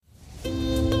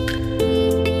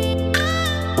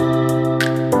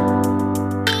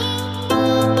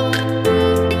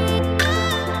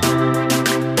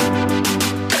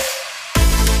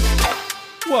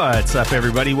What's up,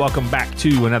 everybody? Welcome back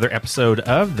to another episode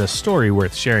of the Story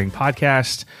Worth Sharing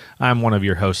podcast. I'm one of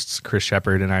your hosts, Chris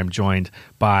Shepard, and I'm joined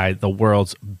by the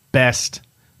world's best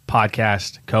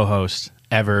podcast co-host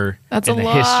ever That's in a the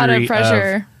lot history of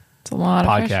pressure. of It's a lot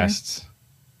of pressure. podcasts,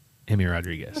 Emmy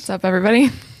Rodriguez. What's up, everybody?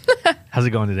 How's it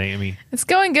going today, Emmy? It's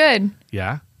going good.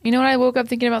 Yeah? You know what I woke up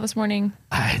thinking about this morning?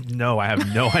 I have no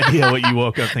idea what you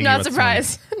woke up thinking Not about this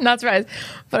surprised. Not surprised.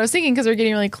 But I was thinking because we're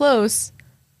getting really close.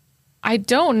 I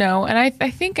don't know, and I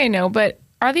think I know, but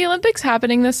are the Olympics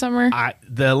happening this summer?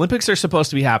 The Olympics are supposed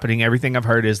to be happening. Everything I've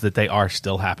heard is that they are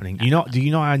still happening. Do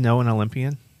you know I know an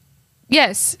Olympian?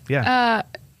 Yes. Yeah.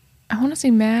 I want to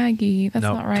say Maggie. That's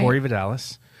No, not right. Tori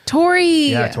Vidalis. Tori.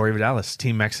 Yeah, Tori Vidalis,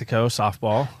 Team Mexico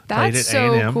softball. Played That's at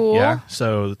so A&M. cool. Yeah,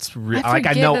 so it's I like I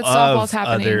forget know that of softball's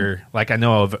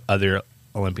happening. other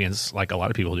Olympians, like a lot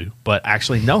of people do, but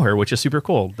actually know her, which is super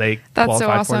cool. They That's so qualified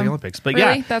for awesome. the Olympics. But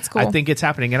Really? yeah, That's cool. I think it's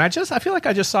happening, and I feel like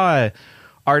I just saw a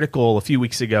article a few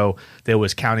weeks ago that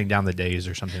was counting down the days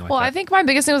or something like Well, that. I think my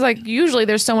biggest thing was like usually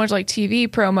there's so much like TV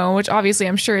promo, which obviously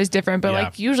I'm sure is different, but Yeah.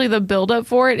 like usually the build up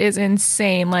for it is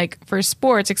insane. Like for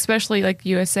sports, especially like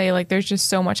USA, like there's just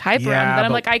so much hype Yeah, around it that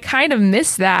I'm but like I kind of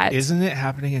miss that. Isn't it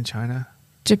happening in China?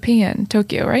 Japan,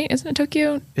 Tokyo, right? Isn't it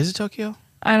Tokyo? Is it Tokyo?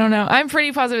 I don't know. I'm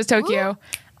pretty positive it's Tokyo.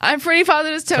 I'm pretty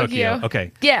positive it's Tokyo.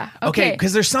 Okay. Yeah. Okay.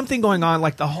 Because there's something going on,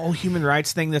 like the whole human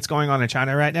rights thing that's going on in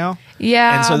China right now.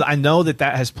 Yeah. And so I know that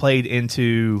has played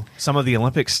into some of the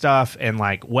Olympic stuff and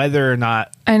like whether or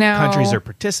not I know. countries are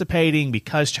participating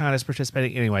because China's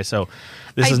participating. Anyway, so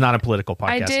this is not a political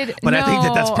podcast. But I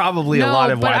think that's probably a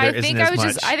lot of why there isn't as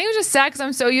much. I think it was just sad because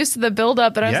I'm so used to the build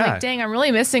up that I was Yeah. like, dang, I'm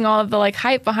really missing all of the like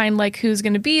hype behind like who's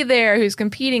going to be there, who's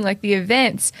competing, like the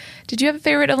events. Did you have a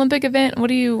favorite Olympic event? What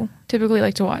do you typically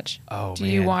like to watch? Oh, do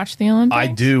you man. watch the Olympics? I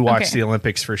do watch Okay. the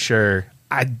Olympics for sure.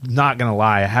 I'm not going to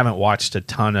lie. I haven't watched a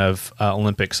ton of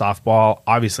Olympic softball.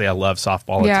 Obviously, I love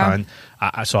softball Yeah. a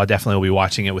ton. So I definitely will be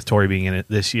watching it with Tori being in it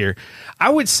this year. I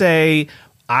would say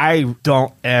I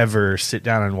don't ever sit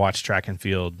down and watch track and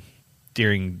field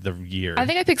during the year. I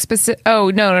think I picked specific. Oh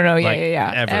no. Yeah,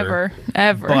 Like, Ever.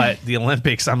 But the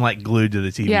Olympics, I'm like glued to the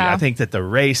TV. Yeah. I think that the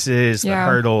races, the Yeah.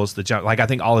 hurdles, the jump, like I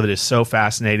think all of it is so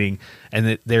fascinating, and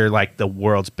that they're like the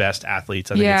world's best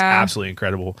athletes. I think it's Yeah. absolutely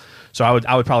incredible. So I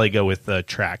would probably go with the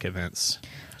track events.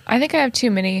 I think I have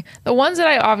too many. The ones that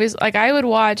I obviously like, I would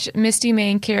watch Misty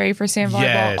May and Carrie for sand volleyball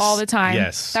Yes. all the time.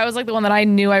 Yes. That was like the one that I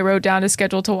knew I wrote down to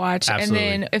schedule to watch. Absolutely.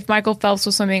 And then if Michael Phelps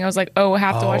was swimming, I was like, oh, I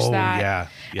have to watch that.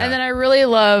 Yeah. And then I really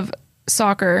love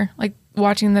soccer, like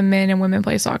watching the men and women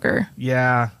play soccer.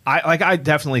 Yeah, I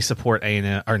definitely support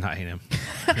A&M or not A&M.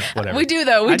 Whatever. We do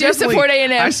though. We I do definitely- support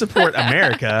A&M. I support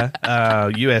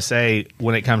America, USA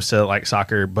when it comes to like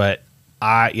soccer, but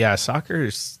soccer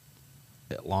is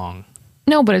a bit long.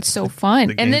 No, but it's so fun.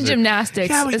 The And then games are- gymnastics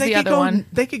but is they the could other go, one.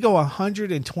 They could go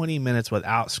 120 minutes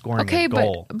without scoring Okay, a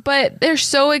goal. but they're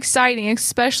so exciting,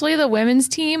 especially the women's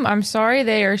team. I'm sorry,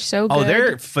 they are so good. Oh,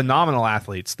 they're phenomenal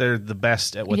athletes. They're the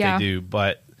best at what Yeah. they do,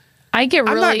 but I get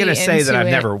really I'm not going to say that into I've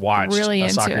it. never watched Really a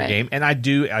into soccer it. game. And I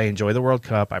enjoy the World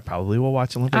Cup. I probably will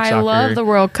watch Olympic I soccer. love the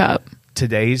World Cup.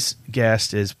 Today's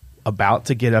guest is about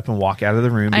to get up and walk out of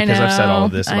the room because I've said all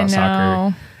of this about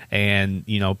soccer. And,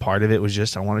 part of it was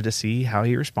just I wanted to see how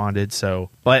he responded. So,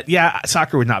 but yeah,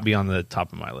 soccer would not be on the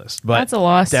top of my list. But That's a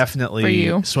loss definitely for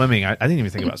you. swimming. I didn't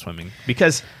even think about swimming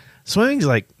because swimming's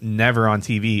like never on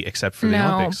TV except for the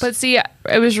Olympics. But see,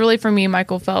 it was really for me,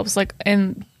 Michael Phelps, like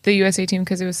in the USA team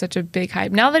because it was such a big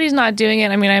hype. Now that he's not doing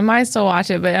it, I mean, I might still watch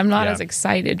it, but I'm not Yeah. as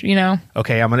excited,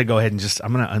 Okay, I'm going to go ahead and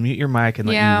I'm going to unmute your mic and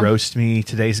let you roast me.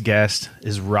 Today's guest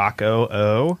is Rocco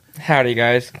O. Howdy,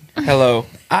 guys. Hello.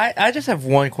 I just have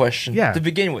one question to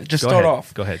begin with. Just Go start ahead.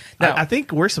 off. Go ahead. Now, I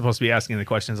think we're supposed to be asking the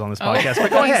questions on this Oh. podcast,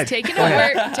 but go ahead. Taking Go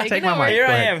ahead. over. Take my mic. Here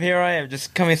Go I ahead. am. Here I am.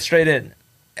 Just coming straight in.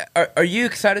 Are you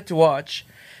excited to watch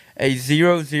a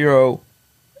 0-0,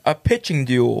 a pitching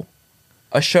duel,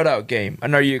 a shutout game?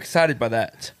 And are you excited by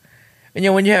that?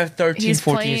 And when you have 13, He's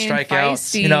 14 playing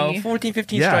strikeouts, feisty. 14,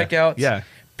 15 Yeah. strikeouts, Yeah.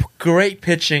 great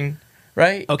pitching,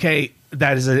 right? Okay,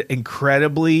 that is an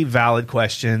incredibly valid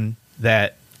question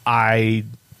that I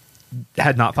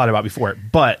had not thought about before.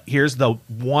 But here's the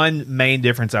one main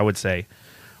difference I would say.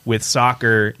 With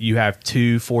soccer, you have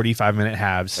two 45-minute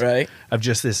halves Right. of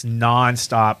just this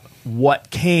nonstop what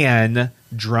can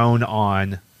drone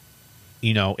on,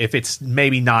 if it's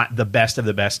maybe not the best of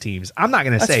the best teams. I'm not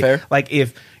going to That's say, fair. like,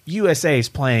 if USA is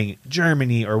playing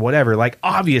Germany or whatever, like,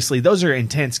 obviously those are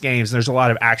intense games. And there's a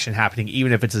lot of action happening,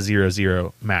 even if it's a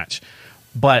 0-0 match.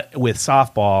 But with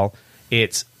softball,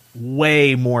 it's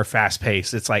way more fast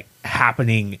paced. It's like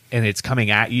happening and it's coming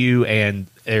at you, and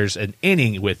there's an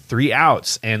inning with 3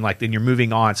 outs, and like then you're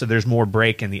moving on, so there's more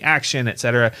break in the action,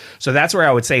 etc. So that's where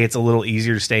I would say it's a little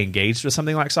easier to stay engaged with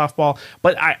something like softball.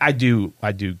 But I do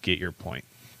get your point.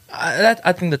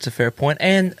 I think that's a fair point.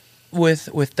 And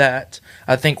with that,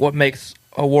 I think what makes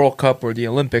a World Cup or the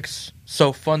Olympics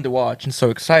so fun to watch and so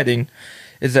exciting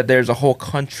is that there's a whole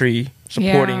country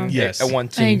supporting Yeah. Yes. a one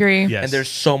team. I agree. Yes. And there's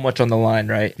so much on the line,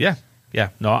 right? Yeah.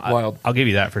 No, Wild. I'll give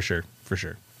you that for sure.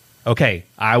 Okay,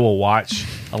 I will watch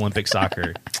Olympic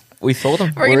soccer. We sold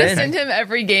them. We're gonna in. send him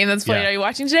every game that's played. Yeah. Are you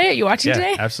watching today? Are you watching Yeah,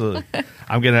 today? absolutely.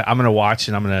 I'm gonna watch,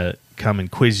 and I'm gonna come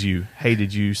and quiz you. Hey,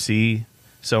 did you see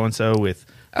so and so with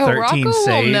Oh, 13 Rocco will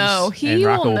saves? know. He and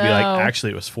Rocco will will be like, know.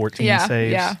 actually, it was 14 Yeah,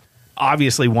 saves. yeah.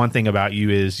 Obviously, one thing about you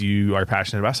is you are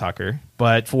passionate about soccer.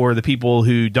 But for the people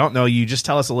who don't know you, just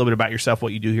tell us a little bit about yourself,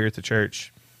 what you do here at the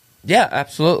church. Yeah,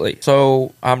 absolutely.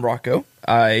 So I'm Rocco.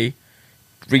 I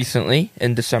recently,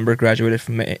 in December, graduated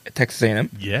from Texas A&M.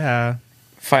 Yeah.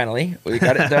 Finally, we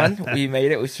got it done. We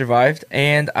made it. We survived.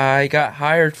 And I got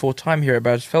hired full-time here at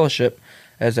Baptist Fellowship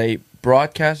as a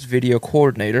broadcast video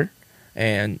coordinator.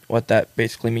 And what that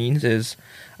basically means is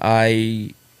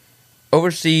I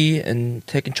oversee and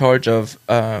take in charge of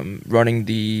running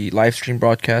the live stream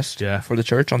broadcast for the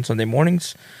church on Sunday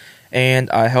mornings. And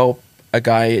I help a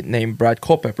guy named Brad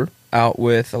Culpepper out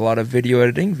with a lot of video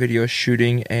editing, video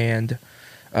shooting, and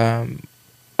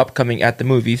upcoming at the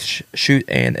movies shoot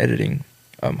and editing.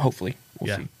 Hopefully,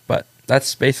 we'll see. But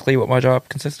that's basically what my job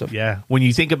consists of. Yeah. When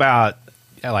you think about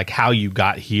like how you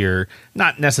got here,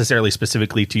 not necessarily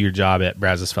specifically to your job at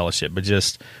Brazos Fellowship, but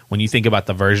just when you think about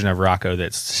the version of Rocco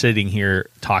that's sitting here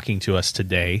talking to us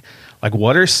today, like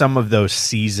what are some of those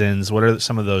seasons? What are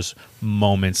some of those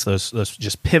moments, those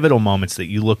just pivotal moments that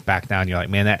you look back now and you're like,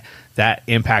 man, that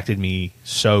impacted me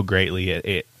so greatly.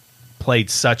 It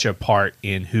played such a part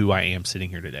in who I am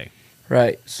sitting here today.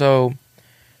 Right. So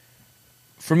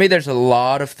for me, there's a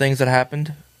lot of things that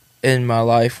happened in my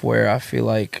life where I feel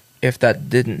like if that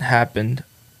didn't happen,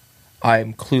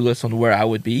 I'm clueless on where I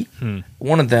would be.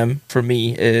 One of them, for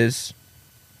me, is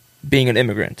being an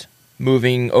immigrant,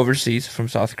 moving overseas from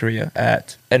South Korea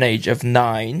at an age of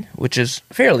 9, which is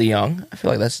fairly young. I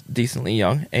feel like that's decently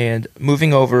young. And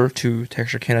moving over to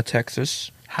Texarkana,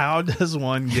 Texas. How does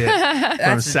one get from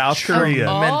That's a South Korea tremendous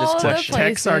All the to question.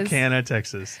 places. Texarkana,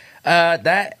 Texas?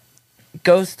 That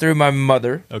goes through my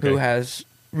mother, Okay. who has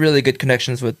really good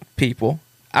connections with people.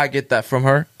 I get that from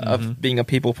her, of being a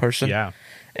people person. Yeah.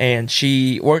 And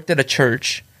she worked at a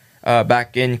church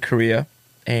back in Korea,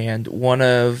 and one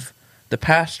of the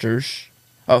pastors,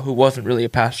 who wasn't really a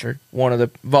pastor, one of the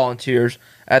volunteers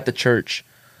at the church,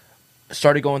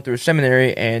 started going through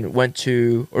seminary and moved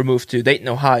to Dayton,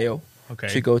 Ohio,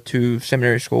 to go to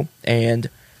seminary school. And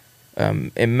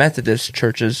in Methodist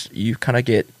churches, you kind of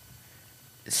get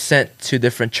sent to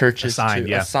different churches,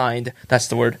 assigned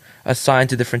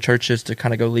to different churches to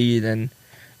kind of go lead and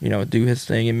do his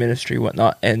thing in ministry,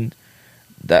 whatnot. And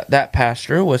that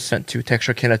pastor was sent to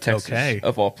Texarkana, Texas,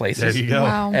 of all places. There you go.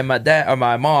 Wow. And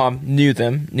my mom knew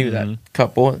that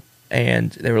couple,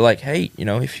 and they were like, hey,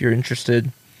 if you're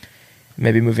interested,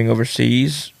 maybe moving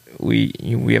overseas, we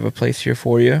have a place here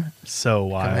for you. So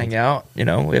wild. Come hang out. We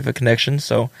have a connection.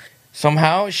 So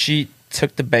somehow she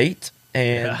took the bait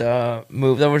and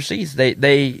moved overseas.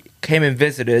 They came and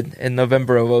visited in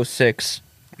November of 2006.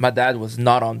 My dad was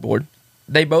not on board.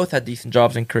 They both had decent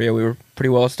jobs in Korea. We were pretty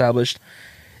well established.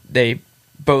 They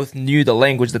both knew the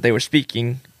language that they were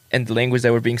speaking and the language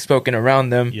that were being spoken around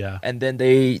them. Yeah. And then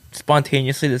they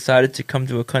spontaneously decided to come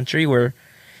to a country where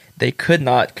they could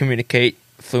not communicate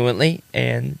fluently,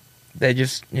 and they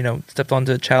just, stepped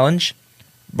onto the challenge,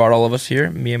 brought all of us here,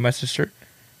 me and my sister,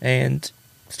 and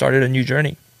started a new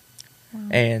journey. Wow.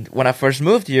 And when I first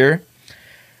moved here,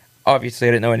 obviously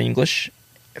I didn't know any English.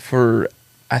 For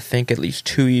I think at least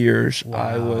 2 years, Wow.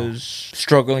 I was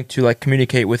struggling to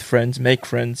communicate with friends, make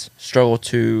friends, struggle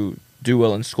to do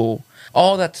well in school.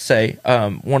 All that to say,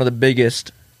 one of the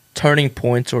biggest turning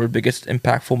points or biggest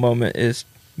impactful moment is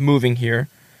moving here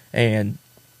and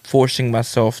forcing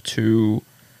myself to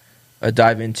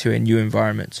dive into a new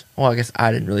environment. Well, I guess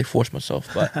I didn't really force myself,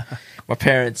 but my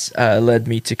parents led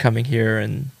me to coming here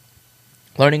and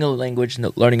learning a language,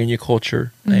 learning a new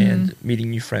culture, and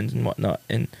meeting new friends and whatnot.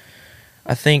 And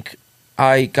I think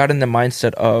I got in the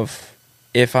mindset of,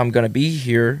 if I'm going to be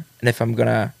here and if I'm going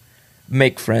to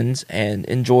make friends and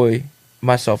enjoy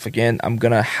myself again, I'm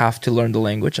going to have to learn the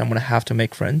language. I'm going to have to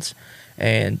make friends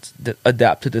and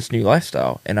adapt to this new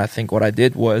lifestyle. And I think what I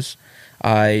did was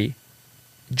I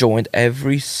joined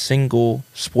every single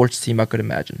sports team I could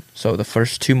imagine. So the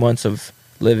first 2 months of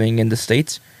living in the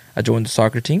States, I joined the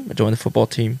soccer team, I joined the football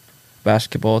team,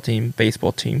 basketball team,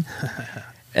 baseball team.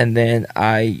 And then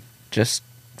I just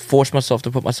forced myself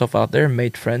to put myself out there and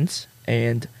made friends.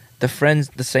 And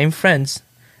the same friends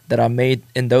that I made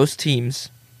in those teams,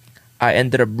 I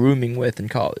ended up rooming with in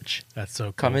college. That's so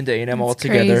cool. Come into A&M all That's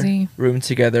together, crazy. room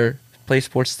together, play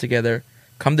sports together,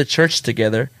 come to church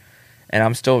together. And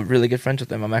I'm still really good friends with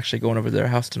them. I'm actually going over to their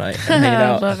house tonight and hanging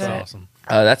out. Love That's it. awesome.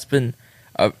 That's been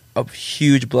a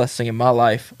huge blessing in my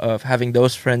life of having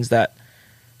those friends that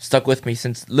stuck with me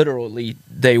since literally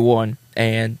day one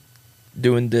and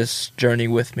doing this journey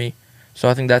with me. So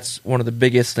I think that's one of the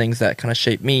biggest things that kind of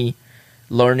shaped me,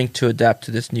 learning to adapt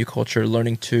to this new culture,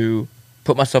 learning to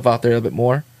put myself out there a bit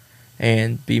more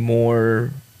and be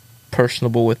more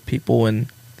personable with people and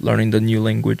learning the new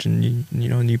language and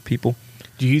new people.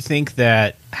 Do you think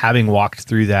that having walked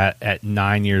through that at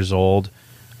 9 years old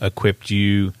equipped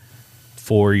you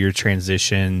for your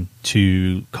transition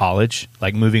to college,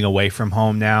 like moving away from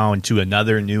home now into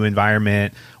another new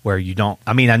environment where you don't,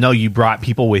 I mean, I know you brought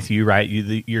people with you, right?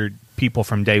 Your people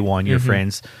from day one, your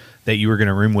friends that you were going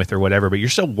to room with or whatever, but you're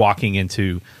still walking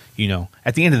into,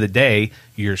 at the end of the day,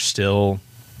 you're still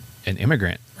an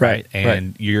immigrant, right?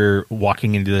 And you're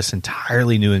walking into this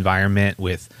entirely new environment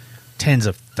with tens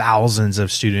of thousands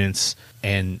of students,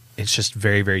 and it's just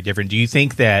very, very different. Do you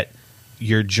think that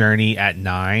your journey at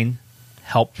 9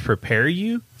 helped prepare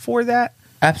you for that?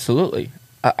 Absolutely.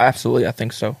 Absolutely, I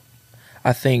think so.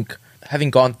 I think having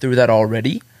gone through that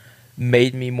already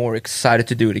made me more excited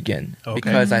to do it again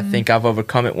because I think I've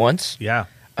overcome it once. Yeah.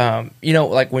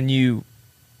 Like when you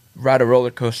ride a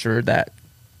roller coaster that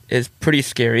is pretty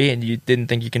scary and you didn't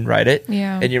think you can ride it,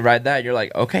 and you ride that, you're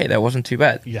like, okay, that wasn't too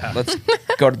bad. Yeah. Let's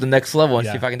go to the next level and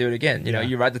see if I can do it again.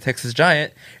 You ride the Texas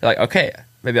Giant, you're like, okay,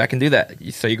 maybe I can do that.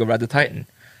 So you go ride the Titan.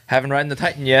 Haven't ridden the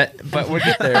Titan yet, but we'll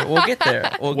get there. We'll get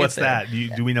there. What's that?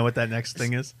 Do we know what that next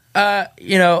thing is?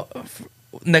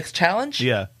 Next challenge?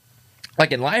 Yeah.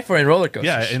 Like in life or in roller coasters?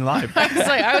 Yeah, in life.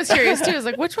 I was curious too. I was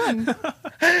like, which one?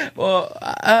 Well,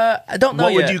 I don't know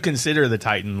What yet. would you consider the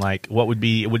Titan? Like, what would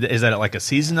be? Is that like a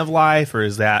season of life, or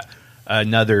is that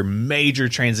another major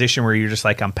transition where you're just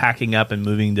like, I'm packing up and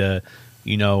moving to,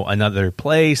 another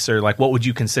place, or like, what would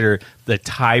you consider the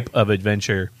type of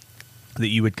adventure that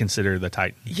you would consider the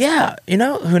Titan? Yeah,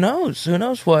 who knows? Who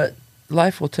knows what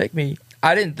life will take me?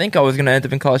 I didn't think I was going to end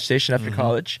up in College Station after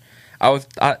college.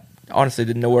 I honestly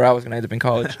didn't know where I was going to end up in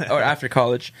college or after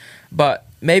college. But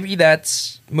maybe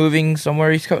that's moving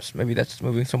somewhere East Coast. Maybe that's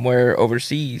moving somewhere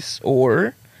overseas.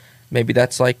 Or maybe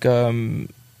that's like a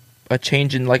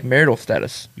change in like marital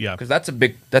status. Yeah. Because that's a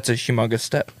humongous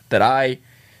step that I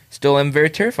still am very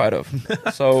terrified of.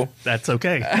 So That's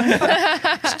okay.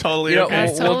 It's totally okay.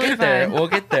 That's we'll totally get there. fine.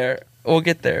 We'll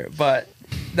get there. But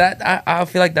that I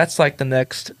feel like that's like the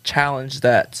next challenge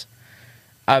that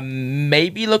I may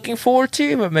be looking forward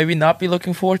to, but maybe not be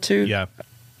looking forward to. Yeah.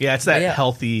 Yeah, it's that Yeah.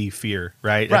 healthy fear,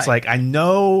 right? Right. It's like, I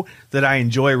know that I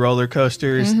enjoy roller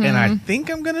coasters and I think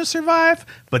I'm going to survive,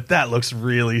 but that looks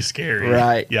really scary.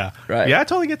 Right. Yeah. Right. Yeah, I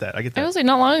totally get that. I get I that. was like,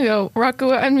 not long ago,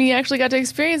 Rocco and me actually got to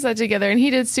experience that together, and he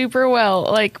did super well.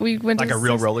 Like we went Like to a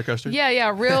real roller coaster?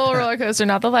 Yeah, real roller coaster,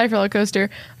 not the life roller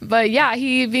coaster. But yeah,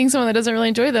 he being someone that doesn't really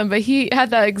enjoy them, but he had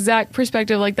that exact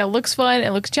perspective. Like, that looks fun, it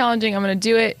looks challenging. I'm going to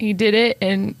do it. He did it,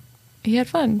 and he had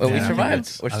fun. Well, we Yeah, I think survived.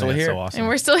 that's- We're I still think that's here. so awesome. And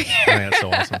we're still I here. think that's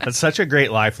so awesome. That's such a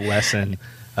great life lesson.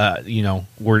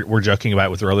 We're joking about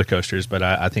with roller coasters, but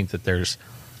I think that there's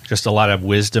just a lot of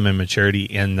wisdom and maturity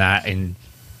in that. And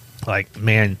like,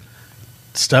 man,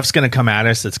 stuff's going to come at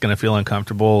us that's going to feel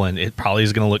uncomfortable, and it probably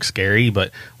is going to look scary,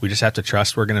 but we just have to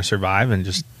trust we're going to survive and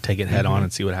just take it head on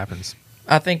and see what happens.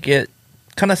 I think it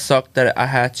kind of sucked that I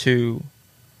had to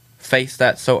face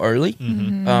that so early.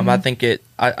 I think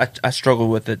I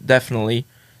struggled with it, definitely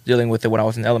dealing with it when I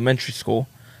was in elementary school,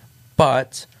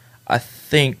 but I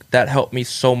think that helped me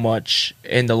so much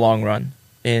in the long run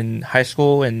in high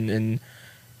school and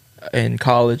in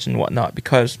college and whatnot,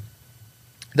 because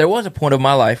there was a point of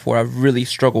my life where I really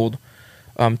struggled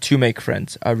to make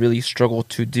friends. I really struggled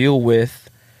to deal with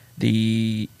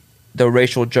the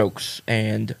racial jokes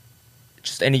and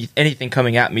just anything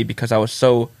coming at me, because I was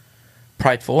so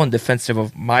prideful and defensive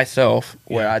of myself,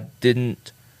 where I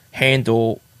didn't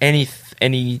handle any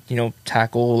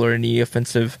tackle or any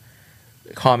offensive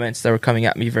comments that were coming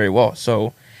at me very well.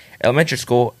 So elementary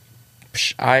school,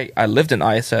 I lived in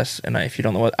ISS, and if you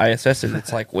don't know what ISS is,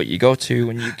 it's like what you go to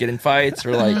when you get in fights,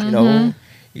 or like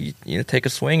you take a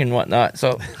swing and whatnot.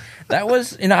 So that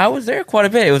was, I was there quite a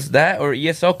bit. It was that or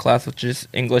ESL class, which is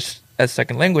English as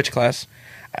second language class,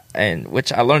 and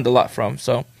which I learned a lot from.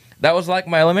 So that was like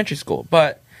my elementary school.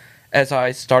 But as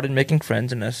I started making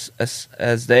friends and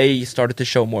as they started to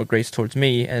show more grace towards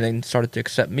me and then started to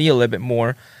accept me a little bit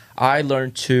more, I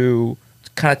learned to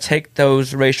kind of take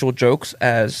those racial jokes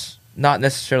as not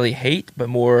necessarily hate, but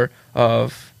more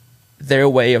of their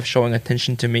way of showing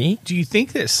attention to me. Do you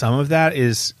think that some of that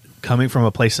is coming from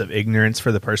a place of ignorance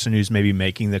for the person who's maybe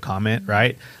making the comment,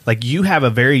 right? Like, you have a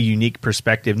very unique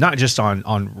perspective, not just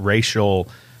on racial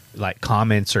like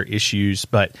comments or issues,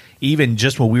 but even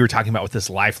just what we were talking about with this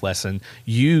life lesson,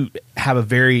 you have a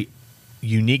very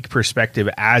unique perspective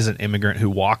as an immigrant who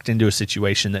walked into a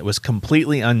situation that was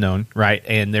completely unknown, right?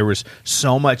 And there was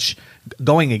so much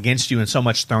going against you and so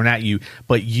much thrown at you,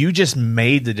 but you just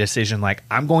made the decision, like,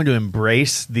 I'm going to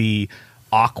embrace the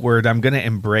awkward, I'm going to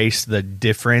embrace the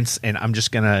difference, and I'm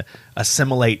just going to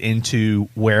assimilate into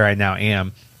where I now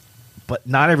am. But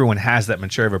not everyone has that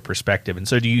mature of a perspective. And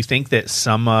so do you think that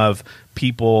some of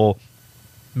people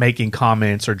making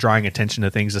comments or drawing attention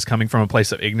to things is coming from a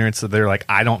place of ignorance, that they're like,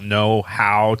 I don't know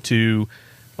how to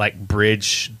like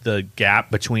bridge the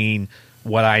gap between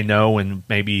what I know and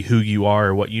maybe who you are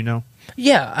or what you know?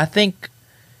 Yeah, I think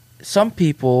some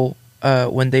people,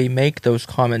 when they make those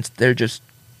comments, they're just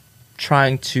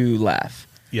trying to laugh.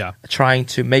 Yeah. Trying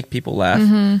to make people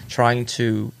laugh. Trying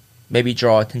to maybe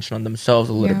draw attention on themselves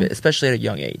a little bit, especially at a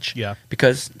young age. Yeah.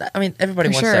 Because, I mean, everybody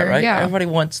For wants sure, that, right? yeah. Everybody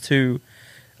wants to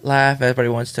laugh. Everybody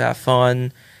wants to have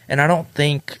fun. And I don't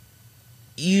think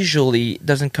usually it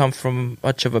doesn't come from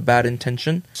much of a bad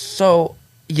intention. So,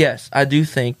 yes, I do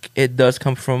think it does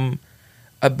come from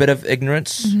a bit of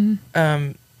ignorance.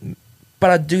 But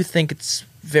I do think it's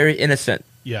very innocent.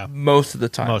 Yeah. Most of the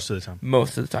time. Most of the time.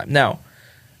 Most of the time. Now,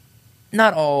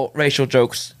 not all racial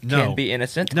jokes No. can be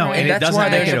innocent. No, Right. and it that's doesn't why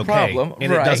make there's it a okay. problem.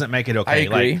 And Right. it doesn't make it okay. I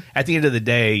agree. Like, at the end of the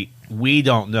day, we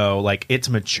don't know. Like, it's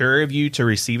mature of you to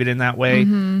receive it in that way,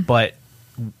 but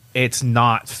it's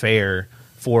not fair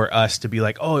for us to be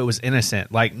like, oh, it was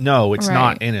innocent. Like, no, it's Right.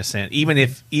 not innocent. Even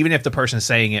if the person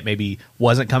saying it maybe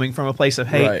wasn't coming from a place of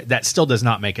hate, Right. that still does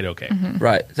not make it okay.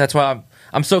 Right. That's why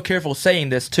I'm so careful saying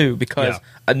this too, because Yeah.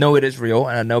 I know it is real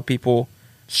and I know people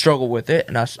struggle with it,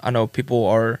 and I know people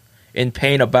are in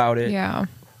pain about it Yeah.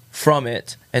 from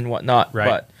it and whatnot. Right.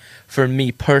 But for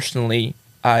me personally,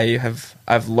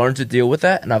 I've learned to deal with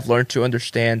that, and I've learned to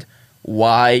understand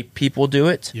why people do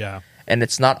it. Yeah. And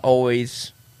it's not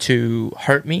always to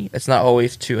hurt me. It's not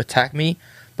always to attack me,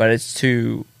 but it's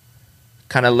to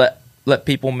kind of let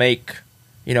people make,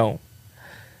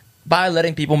 by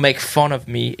letting people make fun of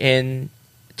me in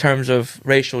terms of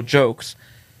racial jokes.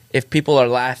 If people are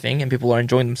laughing and people are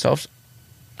enjoying themselves,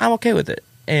 I'm okay with it.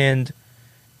 And,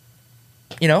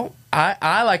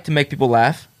 I like to make people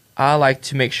laugh. I like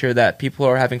to make sure that people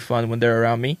are having fun when they're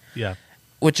around me, Yeah.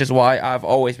 which is why I've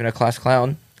always been a class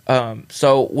clown.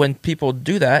 So when people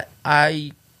do that,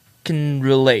 I can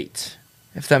relate,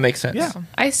 if that makes sense. Yeah.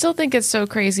 I still think it's so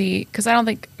crazy because I don't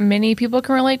think many people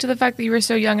can relate to the fact that you were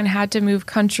so young and had to move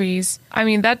countries. I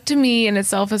mean, that to me in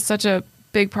itself is such a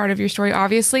big part of your story,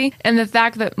 obviously. And the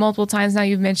fact that multiple times now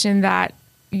you've mentioned that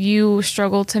you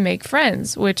struggled to make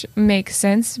friends, which makes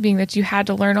sense, being that you had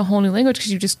to learn a whole new language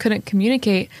because you just couldn't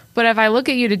communicate. But if I look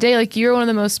at you today, like, you're one of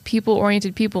the most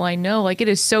people-oriented people I know. Like, it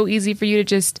is so easy for you to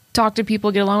just talk to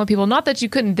people, get along with people. Not that you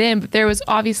couldn't then, but there was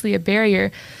obviously a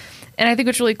barrier. And I think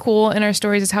what's really cool in our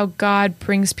stories is how God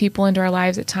brings people into our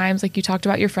lives at times. Like, you talked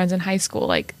about your friends in high school,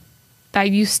 like, that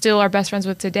you still are best friends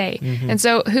with today. And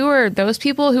so who are those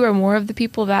people? Who are more of the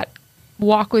people that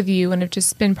walk with you and have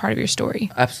just been part of your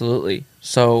story? Absolutely.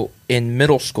 So in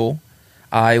middle school,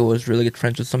 I was really good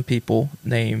friends with some people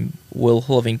named Will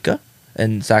Hlavinka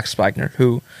and Zach Spagner,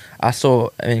 who I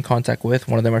still am in contact with.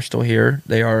 One of them are still here.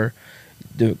 They are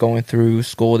going through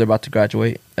school. They're about to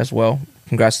graduate as well.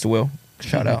 Congrats to Will.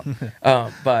 Shout out.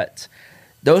 But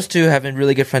those two have been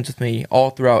really good friends with me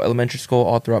all throughout elementary school,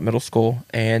 all throughout middle school,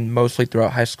 and mostly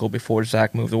throughout high school before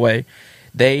Zach moved away.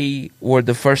 They were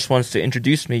the first ones to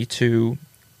introduce me to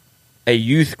a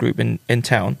youth group in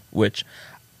town, which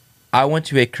I went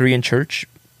to a Korean church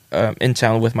in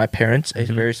town with my parents, a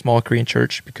very small Korean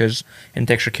church, because in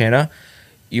Texarkana,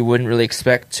 you wouldn't really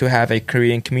expect to have a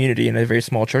Korean community in a very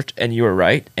small church, and you were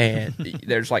right. And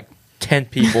there's like 10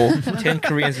 people, 10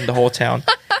 Koreans in the whole town,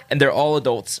 and they're all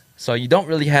adults. So you don't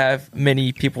really have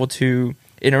many people to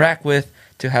interact with,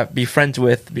 to be friends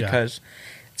with, because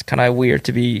it's kind of weird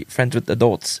to be friends with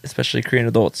adults, especially Korean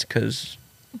adults, because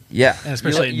And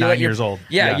especially at 9 years old.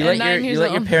 Yeah, you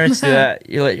let your parents do that.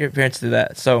 You let your parents do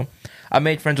that. So I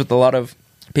made friends with a lot of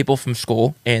people from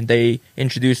school, and they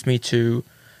introduced me to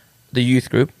the youth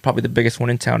group, probably the biggest one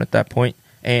in town at that point.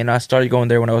 And I started going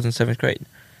there when I was in 7th grade.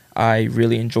 I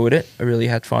really enjoyed it. I really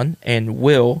had fun. And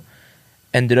Will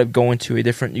ended up going to a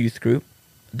different youth group,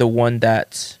 the one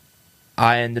that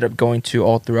I ended up going to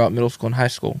all throughout middle school and high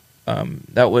school.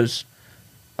 That was,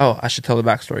 I should tell the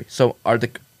backstory. So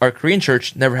our Korean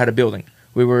church never had a building.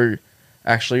 We were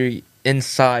actually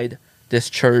inside this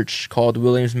church called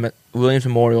Williams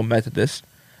Memorial Methodist,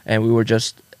 and we were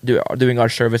just doing our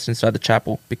service inside the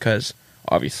chapel because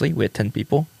obviously we had 10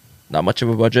 people, not much of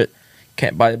a budget,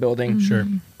 can't buy a building. Sure.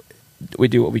 We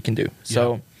do what we can do.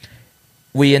 So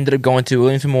we ended up going to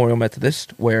Williams Memorial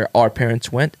Methodist, where our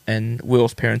parents went and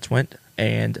Will's parents went,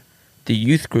 and the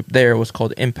youth group there was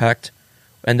called Impact.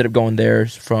 Ended up going there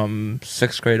from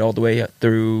 6th grade all the way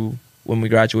through when we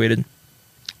graduated.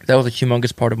 That was a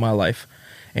humongous part of my life.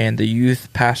 And the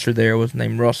youth pastor there was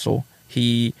named Russell.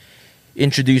 He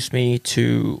introduced me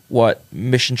to what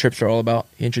mission trips are all about.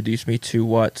 He introduced me to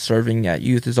what serving at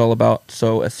youth is all about.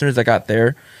 So as soon as I got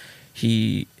there,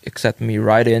 he accepted me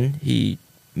right in. He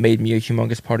made me a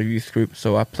humongous part of youth group.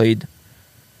 So I played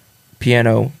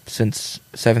piano since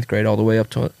 7th grade all the way up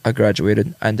to I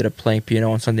graduated. I ended up playing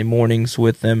piano on Sunday mornings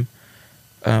with them,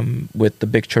 with the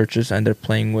big churches. I ended up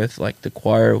playing with like the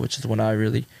choir, which is when I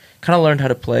really kind of learned how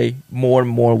to play more and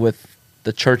more with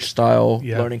the church style,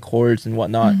 learning chords and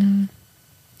whatnot.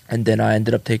 And then I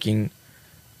ended up taking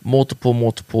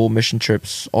multiple mission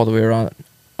trips all the way around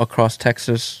across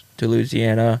Texas to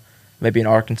Louisiana, maybe in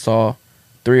Arkansas,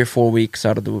 3 or 4 weeks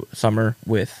out of the summer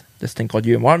with this thing called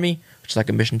UM Army, which is like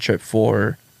a mission trip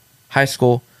for high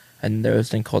school. And there's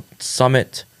a thing called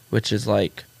Summit, which is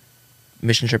like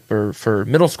mission trip for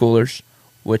middle schoolers,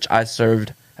 which I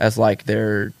served as like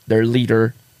their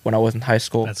leader when I was in high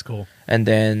school. That's cool. And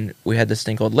then we had this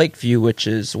thing called Lakeview, which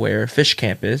is where Fish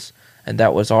Camp is. And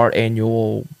that was our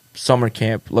annual summer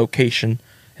camp location.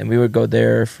 And we would go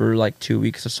there for like 2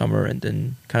 weeks of summer and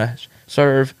then kind of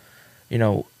serve,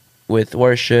 with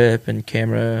worship and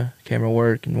camera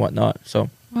work and whatnot. So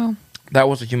that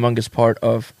was a humongous part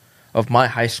of my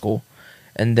high school.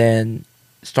 And then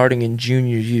starting in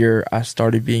junior year, I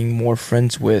started being more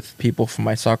friends with people from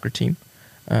my soccer team.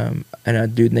 And a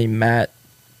dude named Matt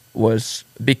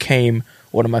became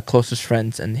one of my closest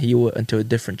friends, and he went into a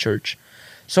different church.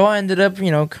 So I ended up,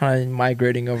 kind of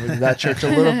migrating over to that church a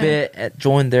little bit,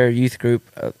 joined their youth group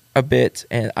a bit,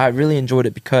 and I really enjoyed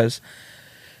it because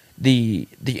the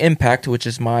Impact, which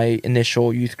is my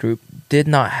initial youth group, did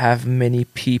not have many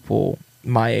people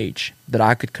my age that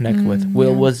I could connect with.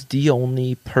 Will was the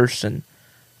only person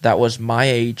that was my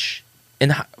age,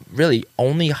 and really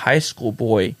only high school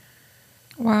boy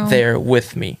there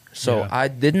with me. So I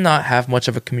did not have much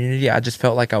of a community. I just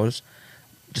felt like I was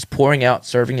just pouring out,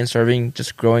 serving,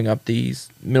 just growing up these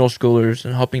middle schoolers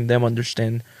and helping them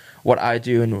understand what I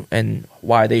do and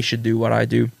why they should do what I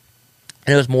do.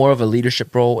 And it was more of a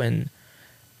leadership role and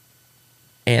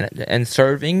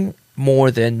serving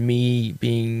more than me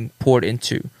being poured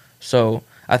into. So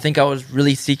I think I was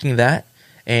really seeking that.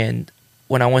 And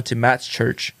when I went to Matt's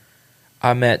church,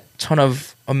 I met a ton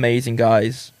of amazing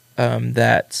guys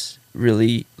that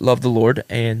really loved the Lord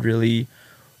and really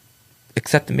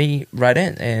accepted me right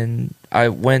in. And I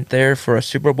went there for a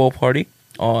Super Bowl party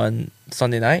on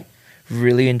Sunday night.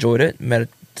 Really enjoyed it. Met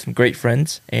some great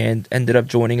friends and ended up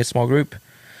joining a small group.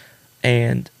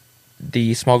 And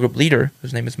the small group leader,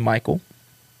 whose name is Michael,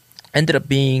 ended up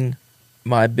being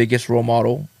my biggest role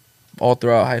model all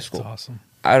throughout high school. That's awesome.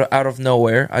 Out of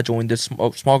nowhere, I joined this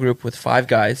small group with 5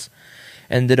 guys.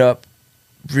 Ended up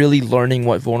really learning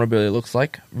what vulnerability looks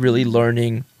like, really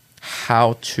learning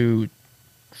how to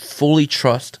fully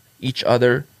trust each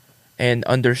other and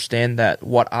understand that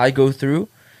what I go through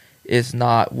is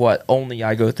not what only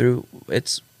I go through.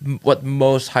 It's what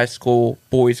most high school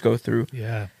boys go through.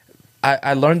 Yeah.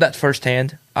 I learned that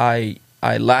firsthand. I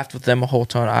laughed with them a whole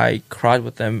ton. I cried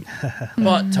with them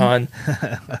a ton.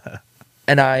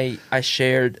 And I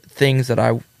shared things that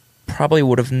I probably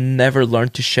would have never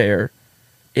learned to share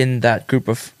in that group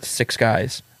of 6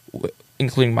 guys,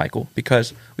 including Michael,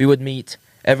 because we would meet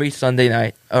every Sunday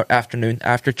night or afternoon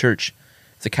after church.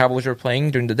 If the Cowboys were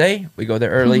playing during the day, we go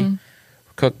there early,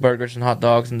 cook burgers and hot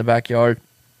dogs in the backyard,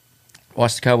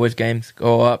 watch the Cowboys games,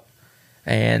 go up,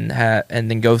 and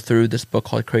then go through this book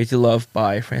called Crazy Love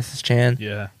by Francis Chan.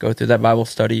 Yeah. Go through that Bible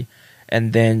study,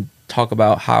 and then talk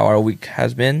about how our week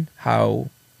has been, how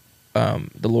the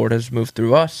Lord has moved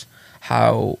through us,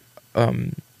 how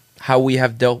we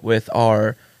have dealt with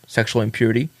our sexual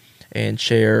impurity, and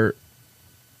share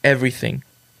everything,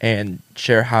 and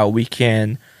share how we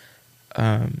can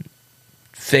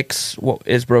fix what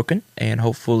is broken and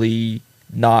hopefully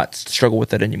not struggle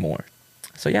with it anymore.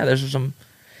 So yeah, there's some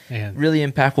really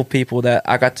impactful people that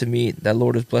I got to meet that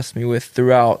Lord has blessed me with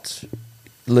throughout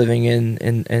living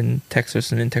in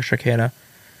Texas and in Texarkana,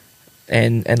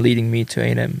 and leading me to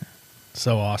A&M.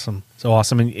 So awesome.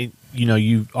 And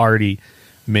you've already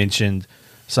mentioned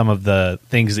some of the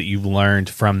things that you've learned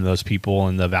from those people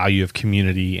and the value of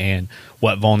community and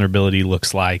what vulnerability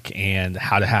looks like and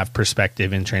how to have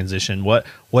perspective in transition. What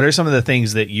are some of the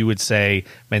things that you would say,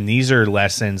 man, these are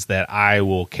lessons that I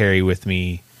will carry with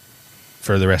me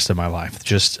for the rest of my life?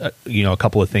 Just, a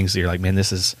couple of things that you're like, man,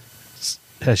 this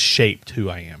has shaped who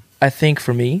I am. I think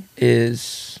for me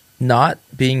is not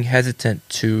being hesitant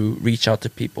to reach out to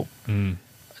people,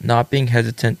 not being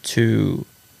hesitant to,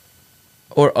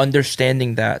 or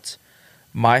understanding that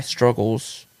my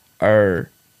struggles are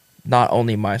not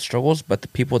only my struggles, but the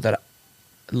people that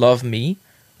love me,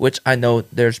 which I know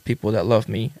there's people that love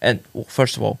me. And well,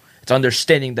 first of all, it's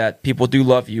understanding that people do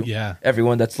love you. Yeah.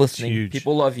 Everyone that's listening, Huge.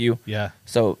 people love you. Yeah.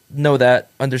 So know that,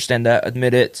 understand that,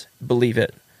 admit it, believe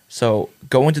it. So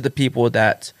going to the people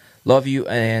that love you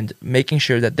and making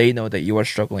sure that they know that you are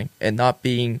struggling, and not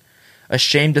being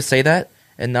ashamed to say that,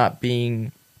 and not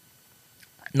feeling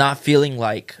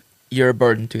like you're a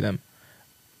burden to them.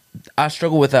 I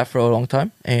struggled with that for a long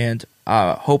time, and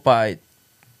I hope I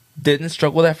didn't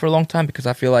struggle with that for a long time, because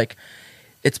I feel like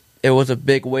it was a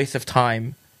big waste of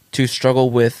time to struggle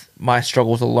with my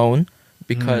struggles alone,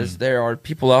 because there are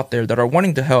people out there that are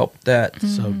wanting to help, that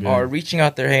So good. are reaching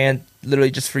out their hand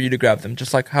literally just for you to grab them,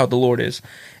 just like how the Lord is.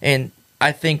 And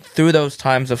I think through those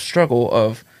times of struggle,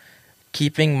 of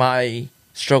keeping my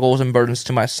struggles and burdens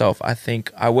to myself, I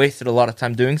think I wasted a lot of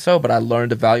time doing so, but I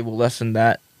learned a valuable lesson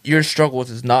that your struggles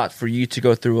is not for you to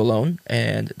go through alone,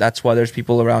 and that's why there's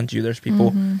people around you. There's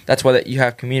people, that's why that you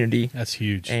have community. That's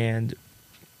huge. And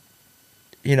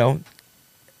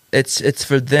it's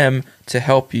for them to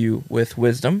help you with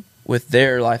wisdom, with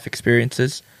their life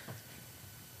experiences,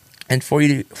 and for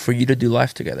you to do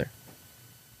life together.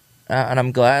 And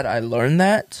I'm glad I learned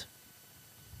that,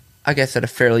 I guess, at a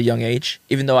fairly young age,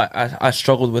 even though I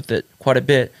struggled with it quite a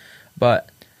bit. But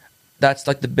that's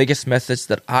like the biggest message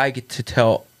that I get to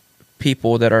tell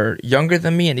people that are younger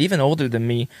than me and even older than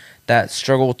me, that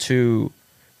struggle to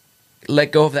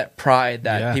let go of that pride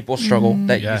that people struggle,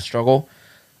 that you struggle,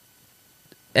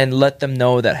 and let them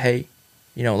know that, hey,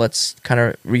 let's kind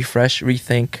of refresh,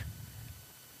 rethink,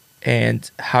 and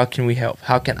how can we help?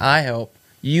 How can I help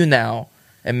you now,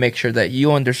 and make sure that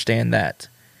you understand that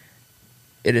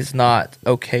it is not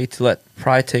okay to let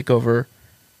pride take over,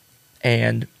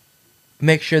 and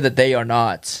make sure that they are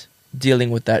not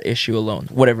dealing with that issue alone,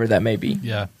 whatever that may be.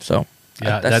 Yeah. So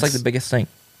that's like the biggest thing.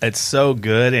 It's so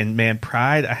good. And man,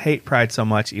 pride, I hate pride so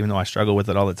much, even though I struggle with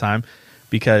it all the time,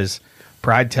 because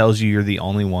pride tells you you're the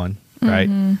only one, right?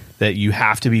 That you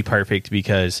have to be perfect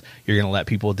because you're going to let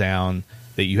people down,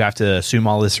 that you have to assume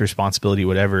all this responsibility,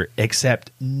 whatever,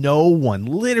 except no one,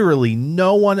 literally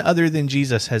no one other than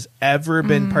Jesus has ever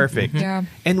been perfect. Yeah.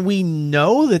 And we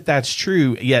know that that's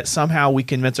true, yet somehow we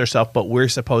convince ourselves, but we're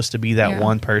supposed to be that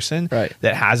one person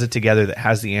that has it together, that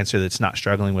has the answer, that's not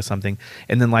struggling with something.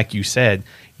 And then, like you said,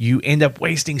 you end up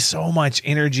wasting so much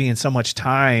energy and so much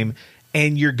time,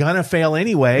 and you're going to fail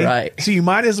anyway. Right. So you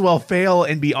might as well fail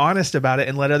and be honest about it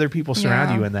and let other people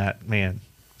surround Yeah. you in that. Man,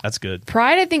 that's good.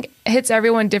 Pride, I think, hits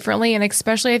everyone differently, and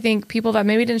especially I think people that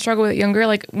maybe didn't struggle with it younger,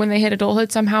 like when they hit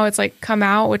adulthood, somehow it's like come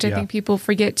out, which I think people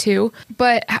forget too.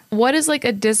 But what is like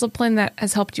a discipline that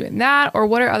has helped you in that, or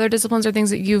what are other disciplines or things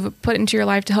that you've put into your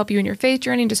life to help you in your faith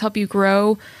journey and just help you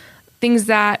grow? Things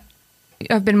that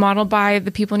have been modeled by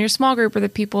the people in your small group or the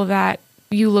people that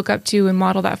you look up to and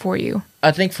model that for you?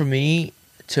 I think for me,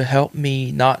 to help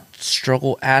me not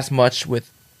struggle as much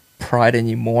with pride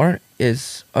anymore,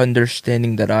 is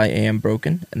understanding that I am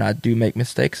broken and I do make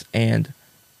mistakes. And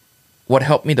what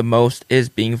helped me the most is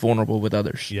being vulnerable with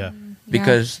others. Yeah.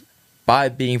 Because by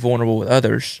being vulnerable with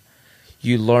others,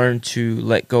 you learn to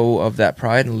let go of that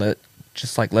pride and let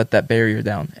that barrier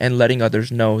down, and letting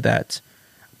others know that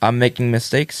I'm making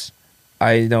mistakes.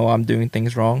 I know I'm doing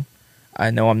things wrong. I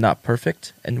know I'm not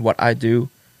perfect, and what I do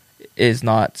is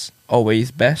not always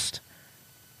best.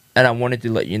 And I wanted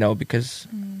to let you know, because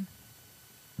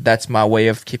that's my way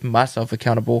of keeping myself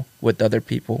accountable with other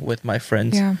people, with my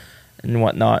friends and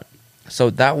whatnot. So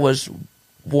that was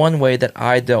one way that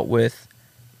I dealt with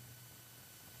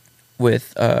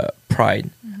pride.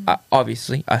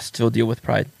 Obviously, I still deal with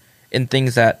pride in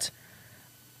things that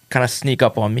kind of sneak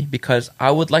up on me, because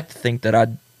I would like to think that I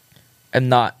am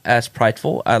not as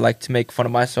prideful. I like to make fun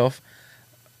of myself.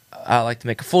 I like to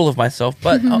make a fool of myself.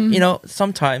 But,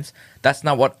 sometimes that's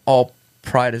not what all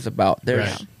pride is about.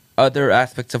 There's other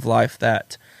aspects of life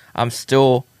that I'm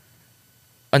still,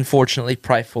 unfortunately,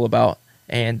 prideful about.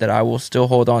 and that I will still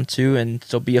hold on to and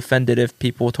still be offended if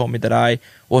people told me that I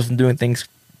wasn't doing things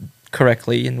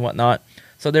correctly and whatnot.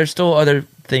 So there's still other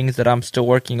things that I'm still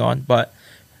working on, but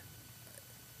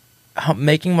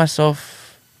making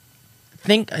myself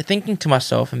thinking to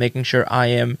myself and making sure I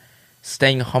am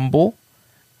staying humble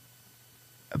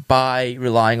by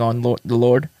relying on the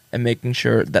Lord, and making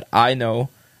sure that I know,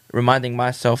 reminding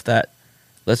myself that,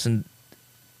 listen,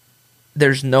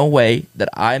 there's no way that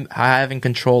I have in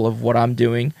control of what I'm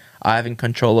doing. I have in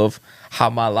control of how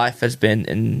my life has been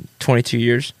in 22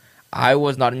 years. I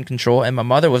was not in control, and my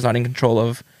mother was not in control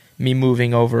of me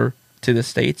moving over to the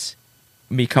States,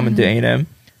 me coming to A&M,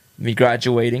 me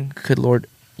graduating. Good Lord,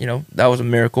 that was a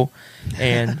miracle.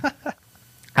 And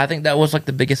I think that was like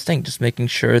the biggest thing, just making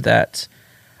sure that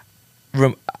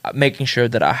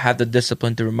I have the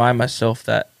discipline to remind myself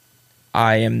that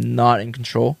I am not in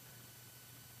control,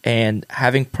 and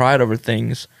having pride over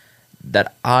things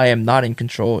that I am not in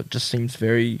control just seems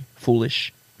very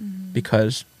foolish,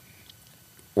 because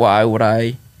why would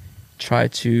I try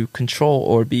to control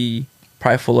or be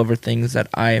prideful over things that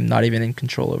I am not even in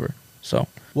control over? So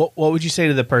what would you say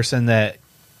to the person that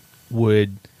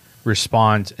would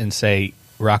respond and say,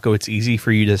 Rocco, it's easy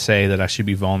for you to say that I should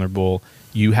be vulnerable.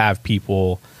 You have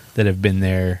people that have been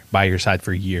there by your side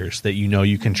for years that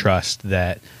you can trust,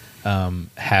 that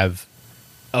have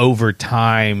over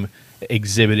time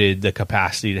exhibited the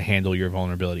capacity to handle your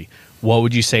vulnerability. What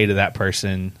would you say to that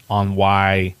person on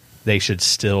why they should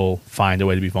still find a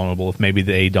way to be vulnerable if maybe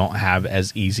they don't have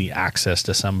as easy access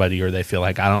to somebody, or they feel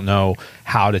like, I don't know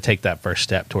how to take that first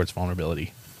step towards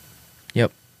vulnerability?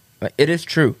 Yep. It is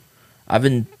true. I've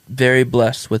been very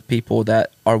blessed with people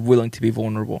that are willing to be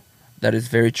vulnerable. That is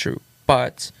very true.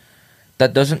 But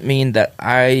that doesn't mean that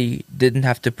I didn't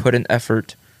have to put an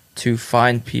effort to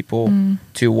find people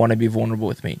to want to be vulnerable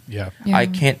with me. Yeah. I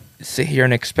can't sit here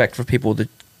and expect for people to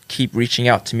keep reaching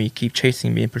out to me, keep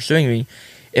chasing me and pursuing me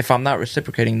if I'm not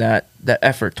reciprocating that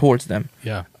effort towards them.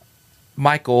 Yeah.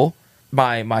 Michael,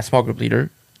 my small group leader,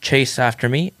 chased after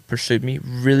me, pursued me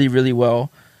really, really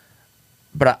well.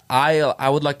 But I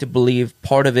would like to believe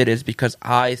part of it is because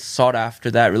I sought after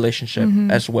that relationship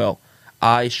as well.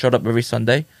 I showed up every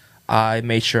Sunday. I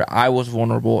made sure I was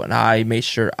vulnerable, and I made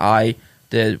sure I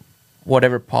did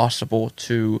whatever possible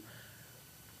to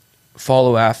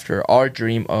follow after our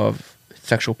dream of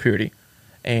sexual purity.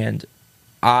 And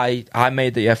I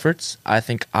made the efforts. I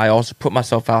think I also put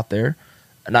myself out there,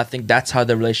 and I think that's how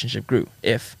the relationship grew.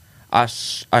 If I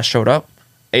showed up,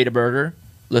 ate a burger,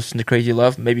 listened to Crazy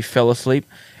Love, maybe fell asleep,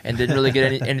 and didn't really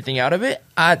get anything out of it,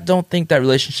 I don't think that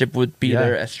relationship would be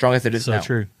there as strong as it is now.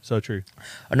 So true.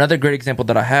 Another great example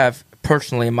that I have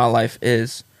personally in my life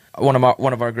is one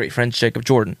of our great friends, Jacob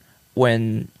Jordan.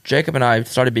 When Jacob and I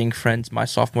started being friends my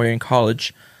sophomore year in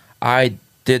college, I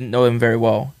didn't know him very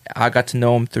well. I got to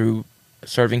know him through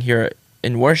serving here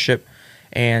in worship,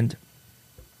 and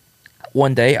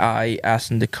one day I asked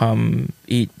him to come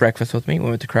eat breakfast with me. We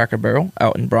went to Cracker Barrel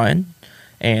out in Bryan,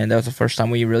 and that was the first time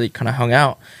we really kind of hung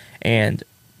out, and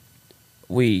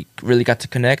we really got to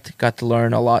connect, got to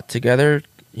learn a lot together,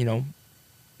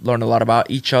 learn a lot about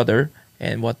each other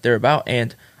and what they're about,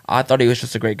 and I thought he was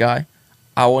just a great guy.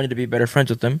 I wanted to be better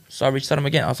friends with him, so I reached out to him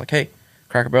again. I was like, hey,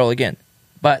 Cracker Barrel again.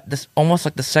 But this almost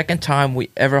like the second time we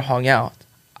ever hung out,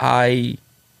 I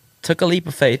took a leap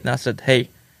of faith, and I said, hey,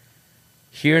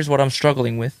 here's what I'm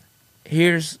struggling with.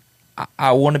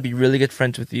 I want to be really good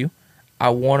friends with you. I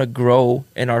want to grow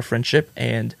in our friendship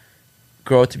and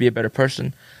grow to be a better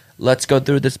person. Let's go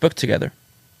through this book together.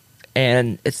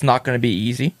 And it's not going to be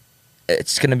easy.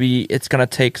 It's going to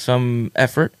take some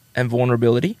effort and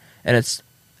vulnerability. And it's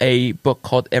a book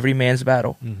called Every Man's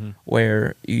Battle,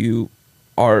 where it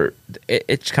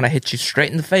kind of hits you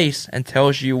straight in the face and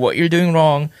tells you what you're doing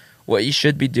wrong, what you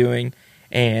should be doing,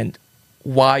 and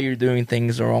why you're doing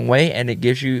things the wrong way. And it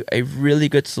gives you a really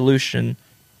good solution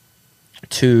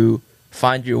to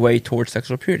find your way towards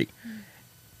sexual purity.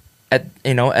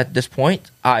 At this point,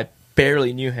 I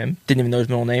barely knew him, didn't even know his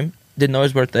middle name, didn't know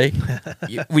his birthday.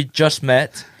 We just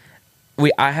met.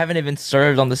 I haven't even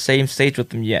served on the same stage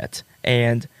with him yet.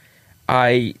 And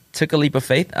I took a leap of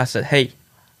faith. I said, hey,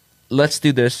 let's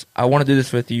do this. I want to do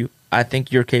this with you. I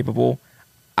think you're capable.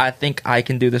 I think I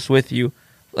can do this with you.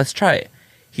 Let's try it.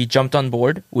 He jumped on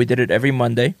board. We did it every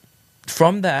Monday.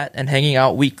 From that and hanging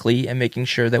out weekly and making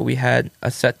sure that we had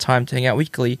a set time to hang out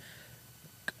weekly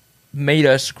made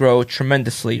us grow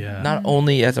tremendously, not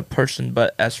only as a person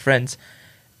but as friends.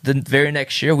 The very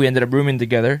next year, we ended up rooming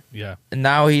together. Yeah. And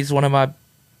now he's one of my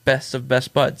best of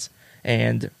best buds.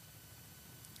 And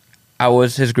I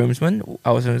was his groomsman.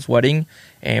 I was in his wedding,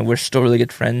 and we're still really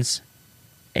good friends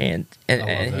and I love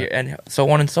and, that. here, and so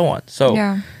on and so on. So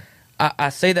Yeah. I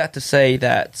say that to say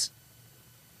that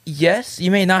yes, you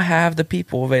may not have the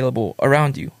people available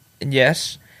around you, and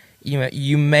yes,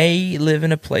 you may live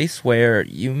in a place where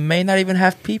you may not even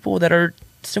have people that are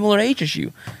similar age as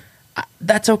you.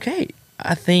 That's okay.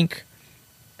 I think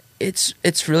it's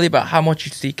really about how much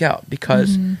you seek out,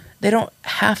 because they don't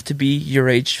have to be your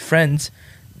age friends.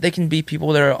 They can be people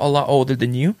that are a lot older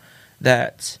than you,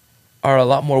 that are a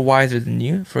lot more wiser than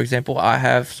you. For example, I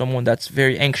have someone that's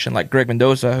very ancient, like Greg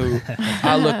Mendoza, who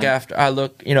I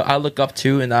look up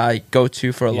to, and I go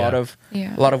to for a lot of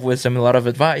wisdom, a lot of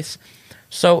advice.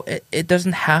 So it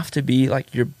doesn't have to be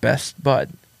like your best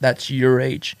bud that's your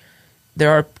age.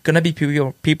 There are gonna be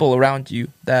people around you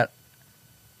that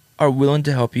are willing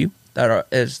to help you, that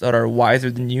are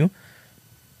wiser than you,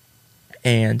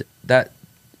 and that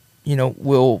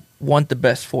will want the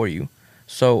best for you.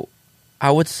 So I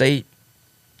would say,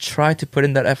 try to put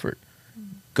in that effort.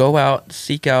 Go out,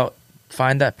 seek out,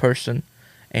 find that person,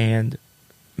 and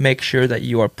make sure that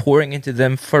you are pouring into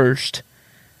them first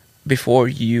before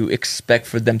you expect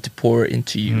for them to pour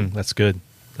into you. That's good.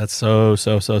 That's so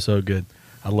good.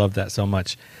 I love that so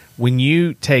much. When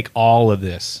you take all of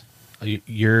this,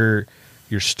 your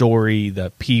story,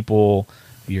 the people,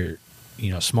 your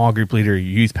small group leader,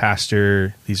 your youth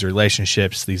pastor, these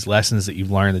relationships, these lessons that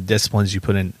you've learned, the disciplines you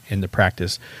put into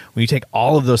practice, when you take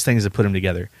all of those things and put them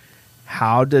together,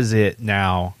 how does it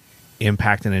now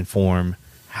impact and inform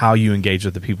how you engage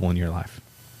with the people in your life?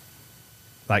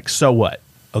 Like, so what?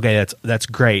 Okay, that's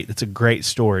great. That's a great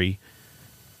story.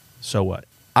 So what?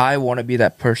 I want to be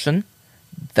that person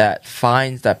that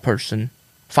finds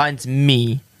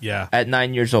me at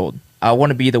 9 years old. I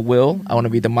want to be the Will. I want to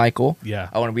be the Michael. Yeah.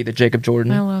 I want to be the Jacob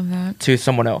Jordan. I love that. To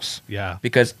someone else. Yeah.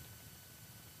 Because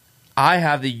I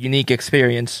have the unique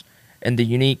experience and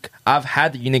I've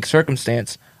had the unique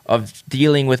circumstance of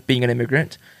dealing with being an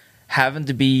immigrant, having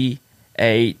to be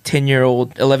a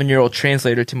 10-year-old, 11-year-old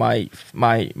translator to my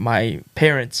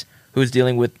parents who's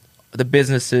dealing with the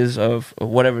businesses of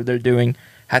whatever they're doing.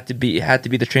 Had to be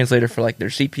the translator for like their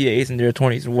CPAs and their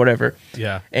attorneys or whatever.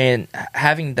 Yeah. And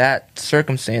having that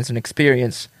circumstance and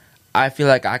experience, I feel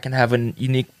like I can have a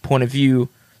unique point of view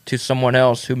to someone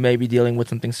else who may be dealing with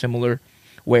something similar,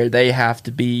 where they have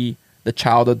to be the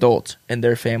child adult in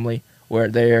their family, where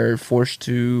they're forced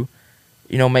to,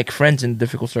 make friends in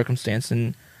difficult circumstance.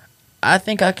 And I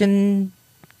think I can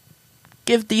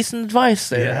give decent advice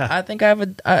there. Yeah. I think I have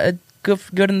a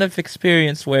good enough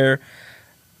experience where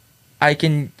I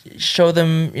can show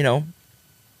them,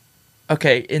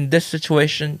 okay, in this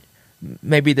situation,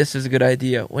 maybe this is a good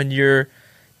idea. When you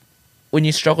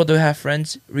struggle to have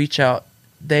friends, reach out.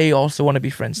 They also want to be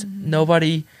friends.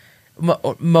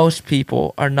 Most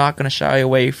people are not going to shy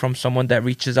away from someone that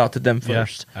reaches out to them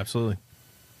first. Yeah, absolutely.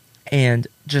 And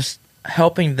just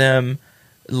helping them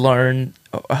learn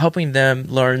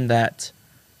that,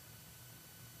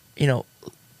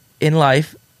 in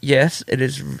life, yes, it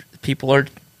is. People are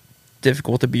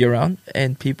difficult to be around,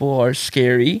 and people are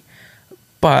scary,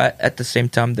 but at the same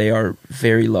time, they are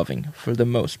very loving for the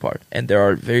most part, and there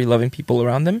are very loving people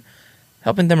around them,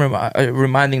 helping them,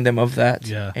 reminding them of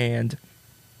that, and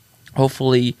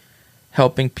hopefully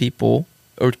helping people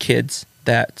or kids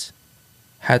that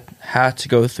had to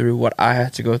go through what I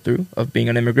had to go through of being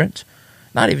an immigrant,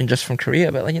 not even just from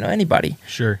Korea, but anybody.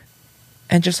 Sure.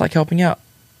 And just like helping out.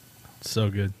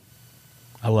 So good.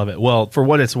 I love it. Well, for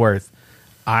what it's worth,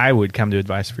 I would come to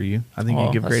advice for you. I think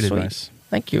you give great advice.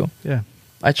 Thank you. Yeah.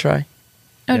 I try.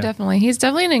 Oh, Yeah. definitely. He's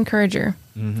definitely an encourager,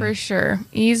 for sure.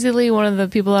 Easily one of the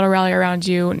people that'll rally around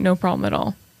you, no problem at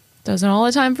all. Does it all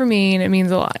the time for me, and it means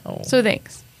a lot. Oh. So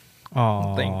thanks.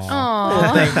 Aw. Thanks.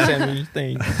 Aw. Thanks, Sammy.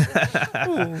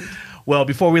 Thanks. Well,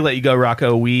 before we let you go,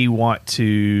 Rocco, we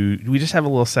just have a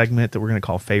little segment that we're going to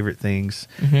call Favorite Things.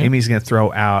 Amy's going to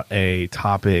throw out a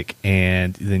topic,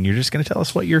 and then you're just going to tell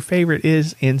us what your favorite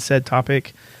is in said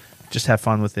topic. Just have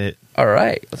fun with it. All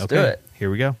right. Let's do it.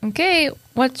 Here we go. Okay,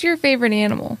 what's your favorite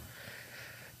animal?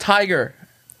 Tiger.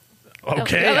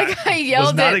 Okay. I like I yelled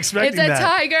was not it. expecting It's a that.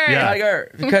 tiger. Yeah.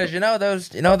 Tiger, because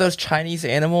those Chinese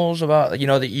animals about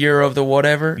the year of the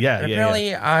whatever. Yeah, And yeah,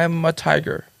 apparently, I'm a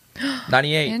tiger.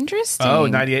 98. Interesting. Oh,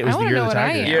 98 was I the wanna year of know the what I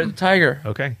tiger. am. Year of the tiger.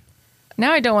 Okay.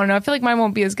 Now I don't want to know. I feel like mine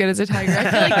won't be as good as a tiger. I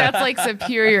feel like that's like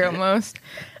superior almost.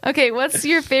 Okay, what's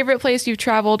your favorite place you've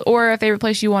traveled, or a favorite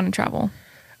place you want to travel?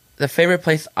 The favorite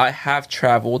place I have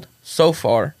traveled so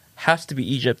far has to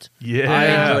be Egypt. Yeah. I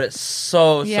enjoyed it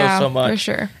so much. for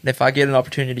sure. And if I get an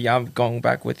opportunity, I'm going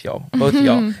back with y'all, both of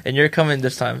y'all. And you're coming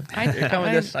this time. You're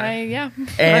coming this time. Yeah,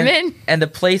 And, I'm in. And the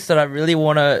place that I really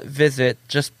want to visit,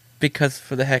 just because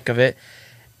for the heck of it,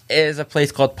 is a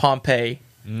place called Pompeii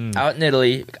out in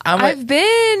Italy. I've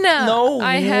been. No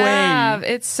I way. have.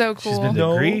 It's so cool. She's been to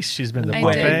No Greece. She's been to I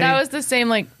Pompeii. did. That was the same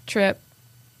like trip.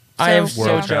 I am So,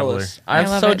 so World traveler. jealous. I'm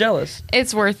love so it. jealous.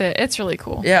 It's worth it. It's really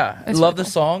cool. Yeah, It's love really the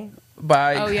song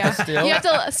by Oh yeah. Castile. You have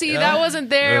to see that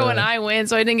wasn't there when I went,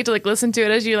 so I didn't get to like listen to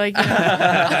it as you like. You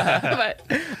know.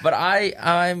 But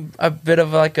I'm a bit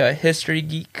of like a history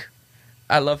geek.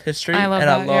 I love history I love and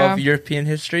I that, love yeah. European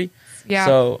history. Yeah.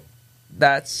 So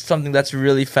that's something that's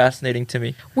really fascinating to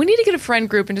me. We need to get a friend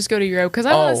group and just go to Europe because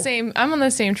I'm on Oh. the same. I'm on the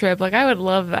same trip. Like I would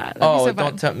love that. That'd be Oh, so fun.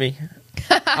 don't tempt me.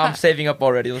 I'm saving up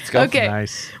already. Let's go. Okay.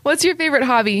 Nice. What's your favorite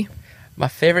hobby? My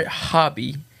favorite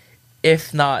hobby,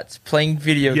 if not playing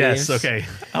video Yes. games. Okay.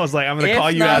 I was like, I'm going to If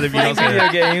call you not out if you playing don't say video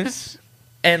that. games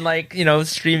and like,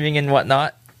 streaming and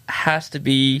whatnot has to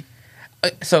be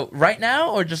so right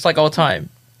now or just like all time?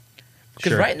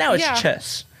 Because Sure. right now it's Yeah.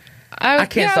 chess. I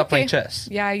can't stop playing chess.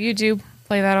 Yeah, you do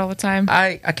play that all the time.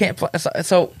 I can't play.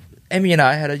 So Emmy and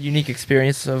I had a unique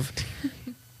experience of,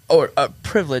 or a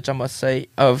privilege, I must say,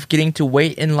 of getting to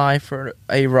wait in line for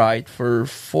a ride for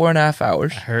 4.5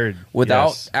 hours I heard. without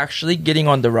Yes. actually getting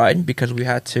on the ride because we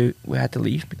had to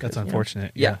leave. Because, That's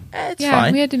unfortunate. Yeah, it's yeah,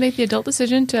 fine. we had to make the adult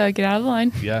decision to get out of the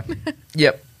line. Yeah.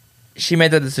 Yep. She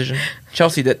made that decision.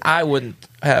 Chelsea did. I wouldn't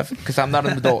have because I'm not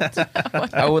an adult.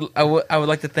 I would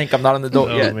like to think I'm not an adult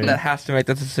Oh, yet. man. That has to make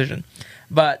that decision.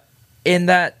 But in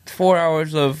that 4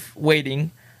 hours of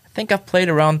waiting, I think I've played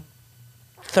around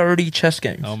 30 chess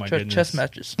games. Oh, my chess goodness.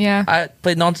 matches. Yeah. I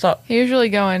played nonstop. He was really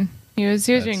going. He was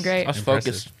doing That's- great. I was Impressive.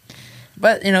 focused.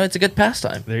 But it's a good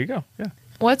pastime. There you go. Yeah.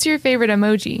 What's your favorite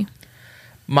emoji?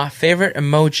 My favorite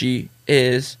emoji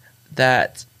is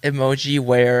that emoji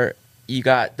where you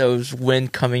got those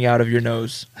wind coming out of your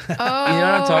nose. Oh, You know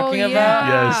what I'm talking about?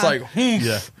 Yes. It's like,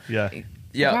 Yeah. Yeah.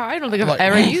 yeah. Wow, I don't think I've Like,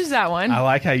 ever used that one. I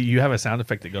like how you have a sound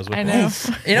effect that goes with I it. know.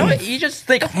 You know what? You just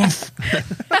think. You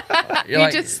You're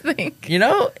like, just think.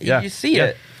 Yeah. You see Yeah.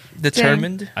 it.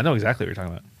 Determined. I know exactly what you're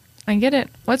talking about. I get it.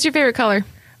 What's your favorite color?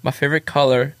 My favorite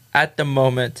color at the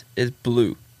moment is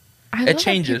blue. I It love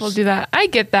changes. When people do that. I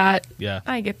get that. Yeah.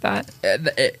 I get that.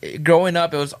 Growing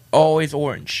up, it was always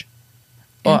orange.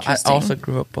 Well, I Interesting. also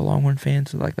grew up a Longhorn fan,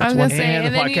 so like I that's was one gonna thing. say, And the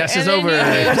and then you- podcast and is then over.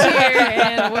 you moved here,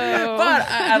 and whoa. But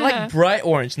I like bright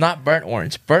orange, not burnt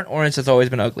orange. Burnt orange has always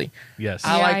been ugly. Yes.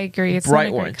 Yeah, like I agree. It's not bright a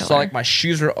great orange. So color. like my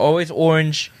shoes were always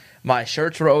orange. My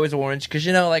shirts were always orange because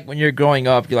like when you're growing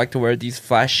up, you like to wear these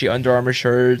flashy Under Armour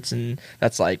shirts, and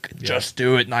that's like just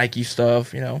do it Nike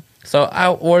stuff, So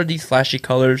I wore these flashy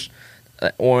colors.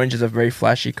 Orange is a very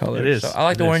flashy color. It is. So I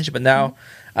like the It is. orange, but now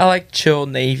I like chill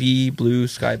navy, blue,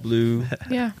 sky blue.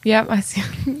 Yeah. Yep. I see.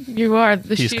 You are.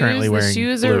 The He's shoes. currently The wearing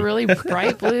shoes blue. are really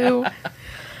bright blue.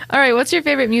 All right. What's your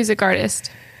favorite music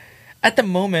artist? At the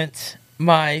moment,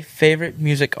 my favorite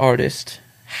music artist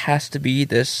has to be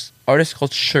this artist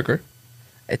called Sugar.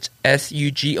 It's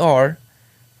SUGR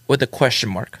with a question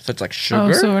mark. So it's like sugar.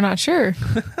 Oh, so we're not sure.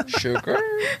 Sugar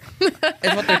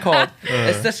is what they're called.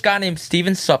 It's this guy named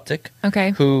Steven Suptic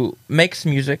Okay. who makes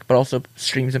music but also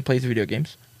streams and plays video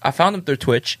games. I found him through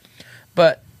Twitch,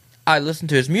 but I listened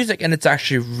to his music and it's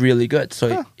actually really good.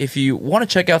 So if you want to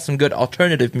check out some good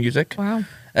alternative music, Wow.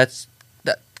 that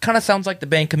kind of sounds like the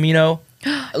band Camino, a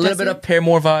little Does bit it? of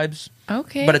Paramore vibes,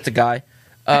 Okay. but it's a guy.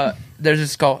 There's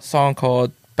this song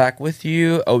called Back With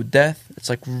You, Oh Death. It's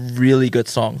like really good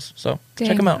songs. So check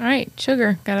Dang. them out. All right.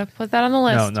 Sugar. Gotta put that on the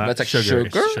list. No, not That's like sugar.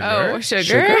 sugar? Oh,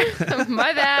 sugar.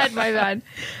 My bad. My bad.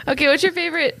 Okay. What's your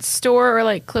favorite store or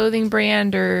like clothing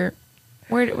brand or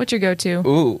what's your go-to?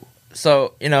 Ooh.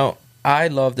 So, I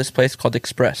love this place called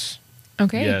Express.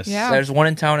 Okay. Yes. Yeah. There's one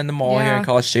in town in the mall here Yeah. in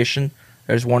College Station.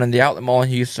 There's one in the outlet mall in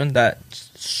Houston that's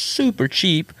super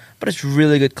cheap, but it's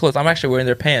really good clothes. I'm actually wearing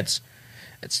their pants.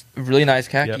 It's really nice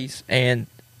khakis and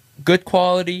good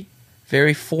quality,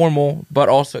 very formal, but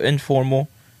also informal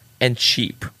and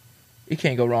cheap. You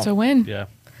can't go wrong. So win. Yeah.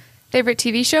 Favorite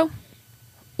TV show?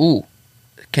 Ooh.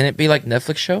 Can it be like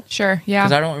Netflix show? Sure. Yeah.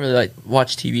 Because I don't really like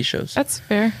watch TV shows. That's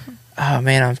fair. Oh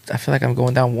man, I feel like I'm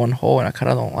going down one hole and I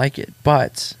kind of don't like it.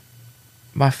 But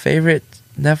my favorite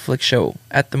Netflix show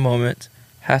at the moment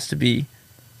has to be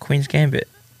Queen's Gambit.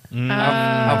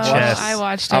 I've Chess. I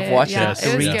watched it. I've watched Yeah, it Yes.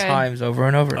 it was 3 good. times over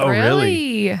and over. Oh,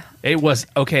 really? Really? It was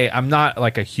okay. I'm not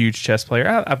like a huge chess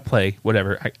player. I play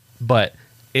whatever, but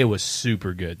it was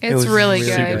super good. It's was really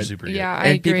really good. good. Super good. Yeah, I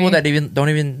And agree. people that don't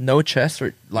even know chess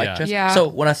or like Yeah. chess. Yeah. So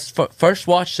when I first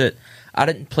watched it, I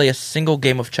didn't play a single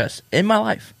game of chess in my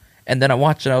life. And then I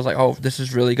watched it, and I was like, "Oh, this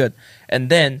is really good." And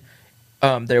then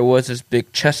there was this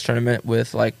big chess tournament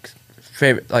with like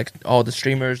all the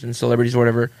streamers and celebrities or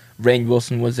whatever. Rainn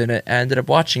Wilson was in it. I ended up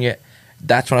watching it.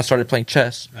 That's when I started playing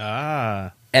chess.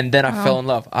 Ah. and then I Wow. fell in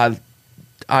love.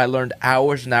 I learned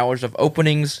hours and hours of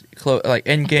openings, like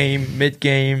end game, mid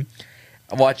game.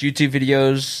 I watched YouTube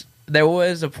videos. There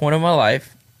was a point in my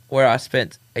life where I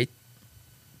spent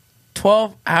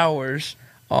 12 hours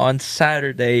on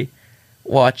Saturday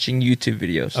watching YouTube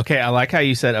videos. Okay, I like how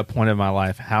you said a point of my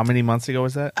life. How many months ago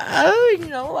was that?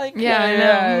 Like Yeah,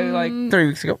 I know. like 3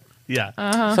 weeks ago. Yeah.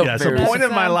 Uh-huh. So Yeah, so very- point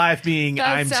of my Sound- life being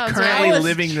that I'm sounds currently right.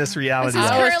 living this reality. This is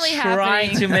life. I was currently trying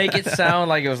happening. to make it sound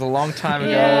like it was a long time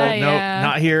ago. Yeah, No, yeah.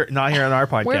 not here on our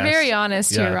podcast. We're very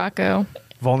honest Yeah. here, Rocco.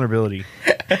 Vulnerability.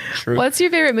 True. What's your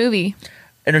favorite movie?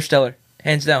 Interstellar,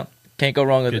 hands down. Can't go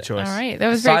wrong with Good it. choice. All right, that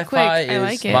was very quick. Sci-fi I is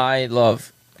like it. my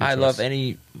love. Good I choice.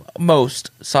 love most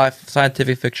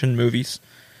scientific fiction movies.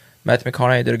 Matthew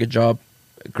McConaughey did a good job.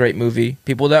 Great movie.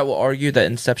 People that will argue that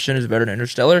Inception is better than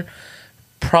Interstellar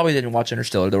probably didn't watch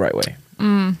Interstellar the right way.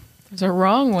 There's a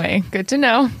wrong way. Good to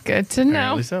know. Good to know.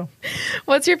 Apparently so.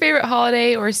 What's your favorite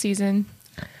holiday or season?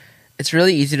 It's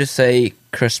really easy to say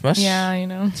Christmas. Yeah, I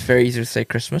know. It's very easy to say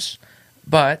Christmas.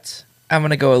 But I'm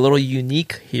going to go a little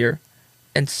unique here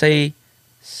and say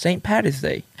St. Patty's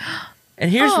Day. And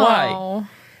here's why. Oh.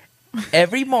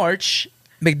 Every March,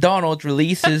 McDonald's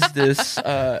releases this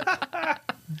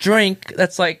drink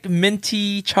that's like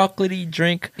minty, chocolatey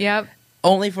drink Yep.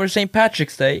 only for St.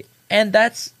 Patrick's Day. And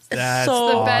that's That's so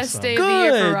The awesome. best day of the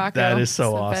year Good. for Rocco. That is so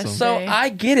It's the awesome. best So day. I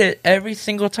get it every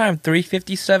single time.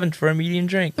 $3.57 for a medium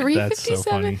drink. That's so 357.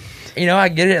 funny. You know, I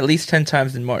get it at least 10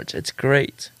 times in March. It's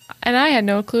great. And I had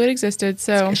no clue it existed,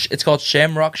 so It's called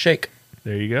Shamrock Shake.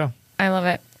 There you go. I love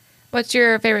it. What's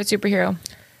your favorite superhero?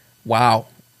 Wow.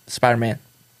 Spider-Man.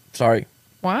 Sorry.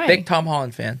 Why? Big Tom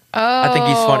Holland fan. Oh, I think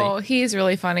he's funny. He's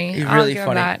really funny. He's I'll really give him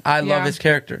funny. that. I love Yeah. his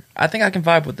character. I think I can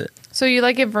vibe with it. So you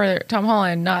like it for Tom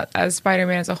Holland, not as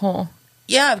Spider-Man as a whole.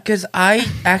 Yeah, because I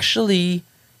actually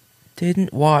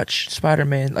didn't watch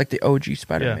Spider-Man, like the OG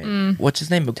Spider-Man. What's his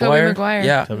name? Tobey Maguire? Maguire.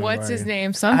 Yeah. Tobey What's Maguire. his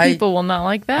name? Some I- people will not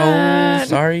like Oh, that.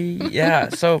 sorry. Yeah.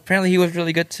 So apparently he was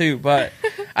really good too. But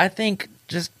I think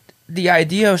just the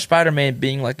idea of Spider-Man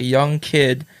being like a young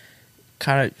kid,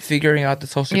 kind of figuring out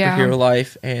this whole Yeah. superhero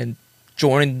life and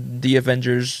joining the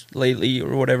Avengers lately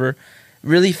or whatever,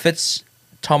 really fits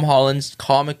Tom Holland's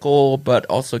comical but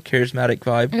also charismatic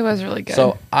vibe. It was really good.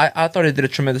 So I thought he did a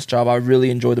tremendous job. I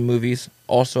really enjoyed the movies.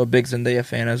 Also a big Zendaya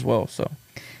fan as well. So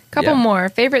couple yeah. more.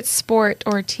 Favorite sport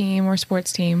or team or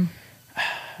sports team?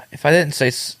 if I didn't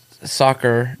say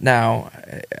soccer now,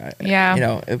 Yeah. you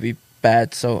know, it'd be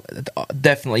bad. So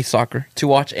definitely soccer to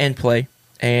watch and play.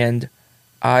 And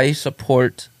I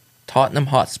support Tottenham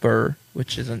Hotspur,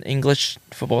 which is an English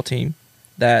football team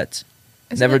that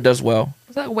Isn't never it- does well.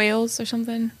 Was that Wales or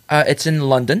something? It's in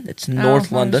London. It's North Oh, I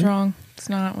was London. wrong. It's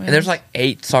not Wales. And there's like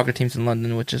 8 soccer teams in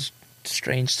London, which is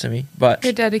strange to me. But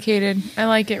You're dedicated. I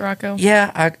like it, Rocco.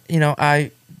 yeah,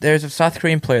 there's a South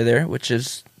Korean player there, which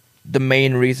is the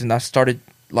main reason I started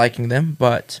liking them.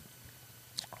 But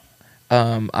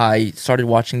I started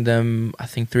watching them, I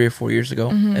think 3 or 4 years ago,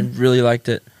 and really liked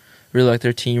it. Really liked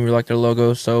their team, really liked their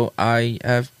logo. So I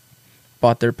have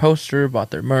bought their poster, bought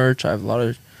their merch. I have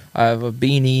a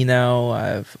beanie now. I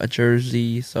have a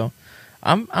jersey. So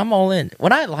I'm all in.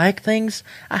 When I like things,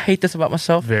 I hate this about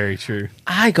myself. Very true.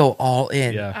 I go all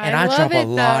in, Yeah. and I I, love drop a it,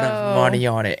 lot though. of money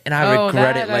on it, and I Oh,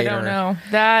 regret that it later. I don't know.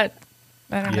 That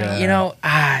I don't Yeah. know. You know,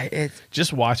 it's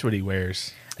Just watch what he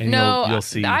wears, and No, you'll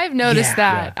see. I've noticed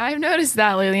Yeah. that. I've noticed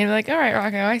that lately. And I'm like, all right,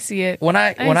 Rocco, I see it. when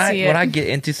I see it. get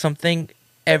into something,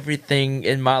 everything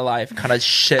in my life kind of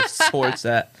shifts towards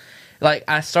that. Like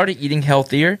I started eating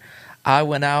healthier. I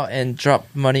went out and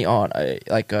dropped money on a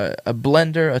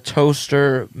blender, a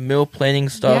toaster, meal planning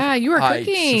stuff. Yeah, you were I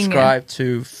cooking. subscribed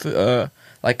to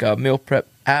like a meal prep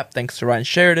app thanks to Ryan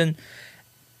Sheridan.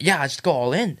 Yeah, I just go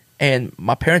all in. And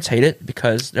my parents hate it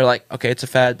because they're like, okay, it's a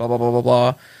fad, blah, blah, blah,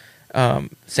 blah, blah.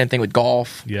 Same thing with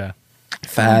golf, yeah.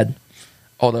 fad.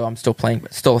 Although I'm still playing,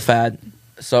 but still a fad.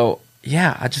 So,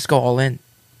 yeah, I just go all in.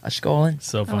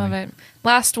 So I funny. love it.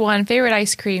 Last one. Favorite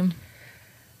ice cream?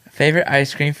 Favorite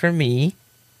ice cream for me.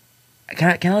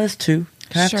 Can I list 2?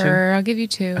 Can I have 2? Sure, I'll give you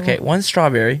 2. Okay, one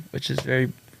strawberry, which is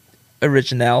very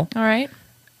original. All right.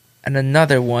 And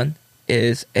another one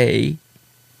is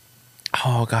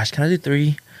oh gosh, can I do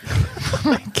 3?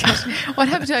 What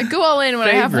happened to I go all in when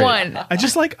I have Favorite. one? I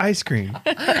just like ice cream.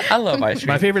 I love ice cream.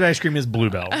 My favorite ice cream is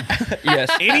Bluebell. Yes.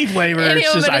 Any flavor, Any it's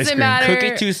of just them, it ice doesn't cream. matter.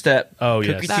 Cookie two-step. Oh,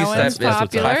 Cookie yes. That two-step one's is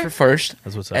popular. tie for first.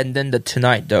 That's what's up. And then the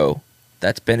Tonight Dough.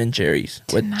 That's Ben and Jerry's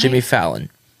with Tonight- Jimmy Fallon.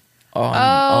 Oh,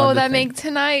 on the that thing. makes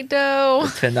tonight dough.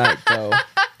 Tonight Dough.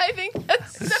 I think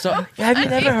that's So, have you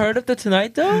never heard of the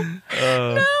Tonight Dough? no, I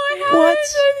haven't. What?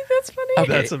 I think that's funny.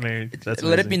 Okay. That's amazing. That's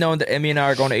Let it be known that Emmy and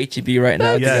I are going to HEB right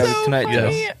now Yes. together so tonight. funny.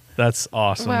 Yes. That's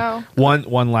awesome. Wow.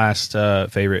 One last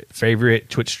favorite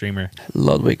Twitch streamer.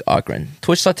 Ludwig Ogren.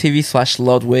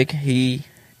 Twitch.tv/Ludwig. He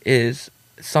is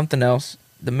something else.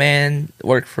 The man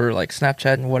worked for like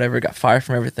Snapchat and whatever, got fired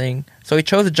from everything. So he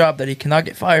chose a job that he cannot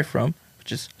get fired from,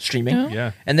 which is streaming. Yeah.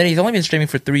 Yeah. And then he's only been streaming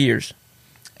for 3 years.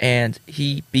 And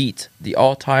he beat the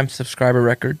all-time subscriber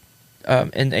record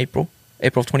in April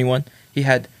of 21. He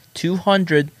had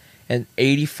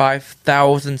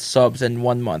 285,000 subs in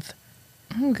 1 month.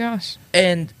 Oh gosh.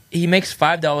 And he makes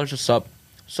 $5 a sub.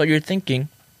 So you're thinking,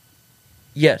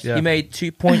 yes, Yeah. he made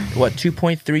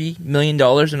 $2.3 million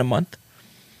in a month.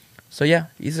 So yeah,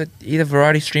 he's a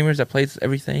variety streamer that plays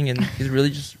everything, and he's really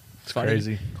just funny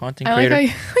crazy. content I like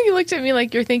creator. how you looked at me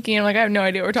like you're thinking. I'm like, I have no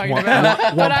idea what we're talking One- about.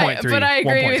 one- but, I, 1.3. but I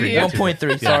agree with 1.3. you.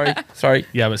 1.3. Sorry.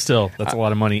 Yeah, but still, that's a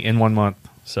lot of money in 1 month.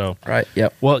 So, Right.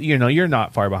 Yep. well, you're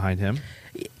not far behind him.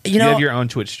 You know, have your own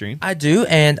Twitch stream. I do,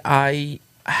 and I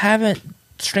haven't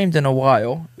streamed in a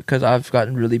while because I've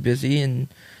gotten really busy, and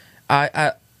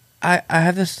I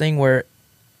have this thing where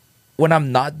when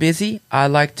I'm not busy, I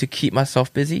like to keep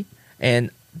myself busy.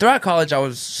 And throughout college, I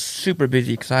was super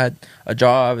busy because I had a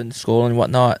job and school and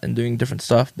whatnot and doing different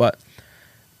stuff. But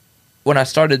when I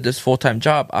started this full-time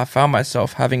job, I found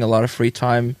myself having a lot of free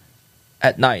time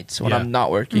at nights when Yeah. I'm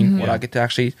not working, when Yeah. I get to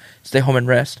actually stay home and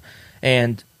rest.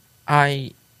 And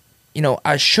I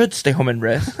should stay home and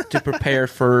rest to prepare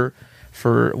for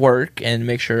work and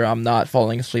make sure I'm not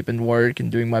falling asleep in work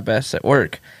and doing my best at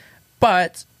work.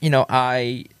 But,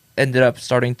 I ended up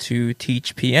starting to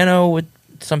teach piano with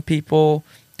some people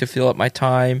to fill up my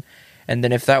time. And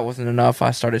then if that wasn't enough,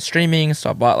 I started streaming. So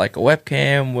I bought like a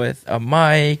webcam with a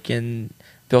mic and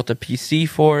built a PC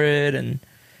for it. And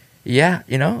yeah,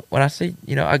 when I say,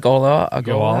 I go all out, I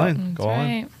Go all out. in. That's Go on.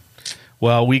 right.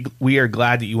 Well, we are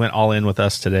glad that you went all in with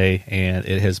us today, and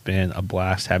it has been a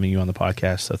blast having you on the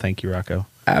podcast. So thank you, Rocco.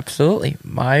 Absolutely.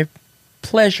 My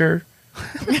pleasure.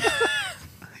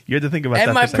 You had to think about And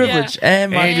that my for a second. privilege. Yeah.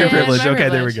 And my And your Yeah, privilege. my Okay,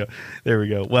 privilege. there we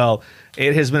go. Well,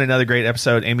 it has been another great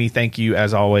episode. Amy, thank you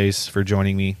as always for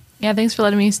joining me. Yeah, thanks for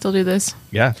letting me still do this.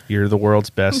 Yeah, you're the world's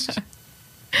best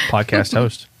podcast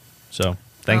host. So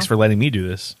thanks Oh. for letting me do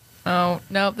this. Oh,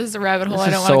 no, this is a rabbit hole This I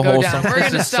is don't so want to go wholesome. down. We're This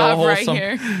going to is so stop right wholesome.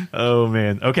 here. Oh,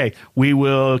 man. Okay, we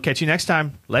will catch you next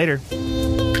time. Later.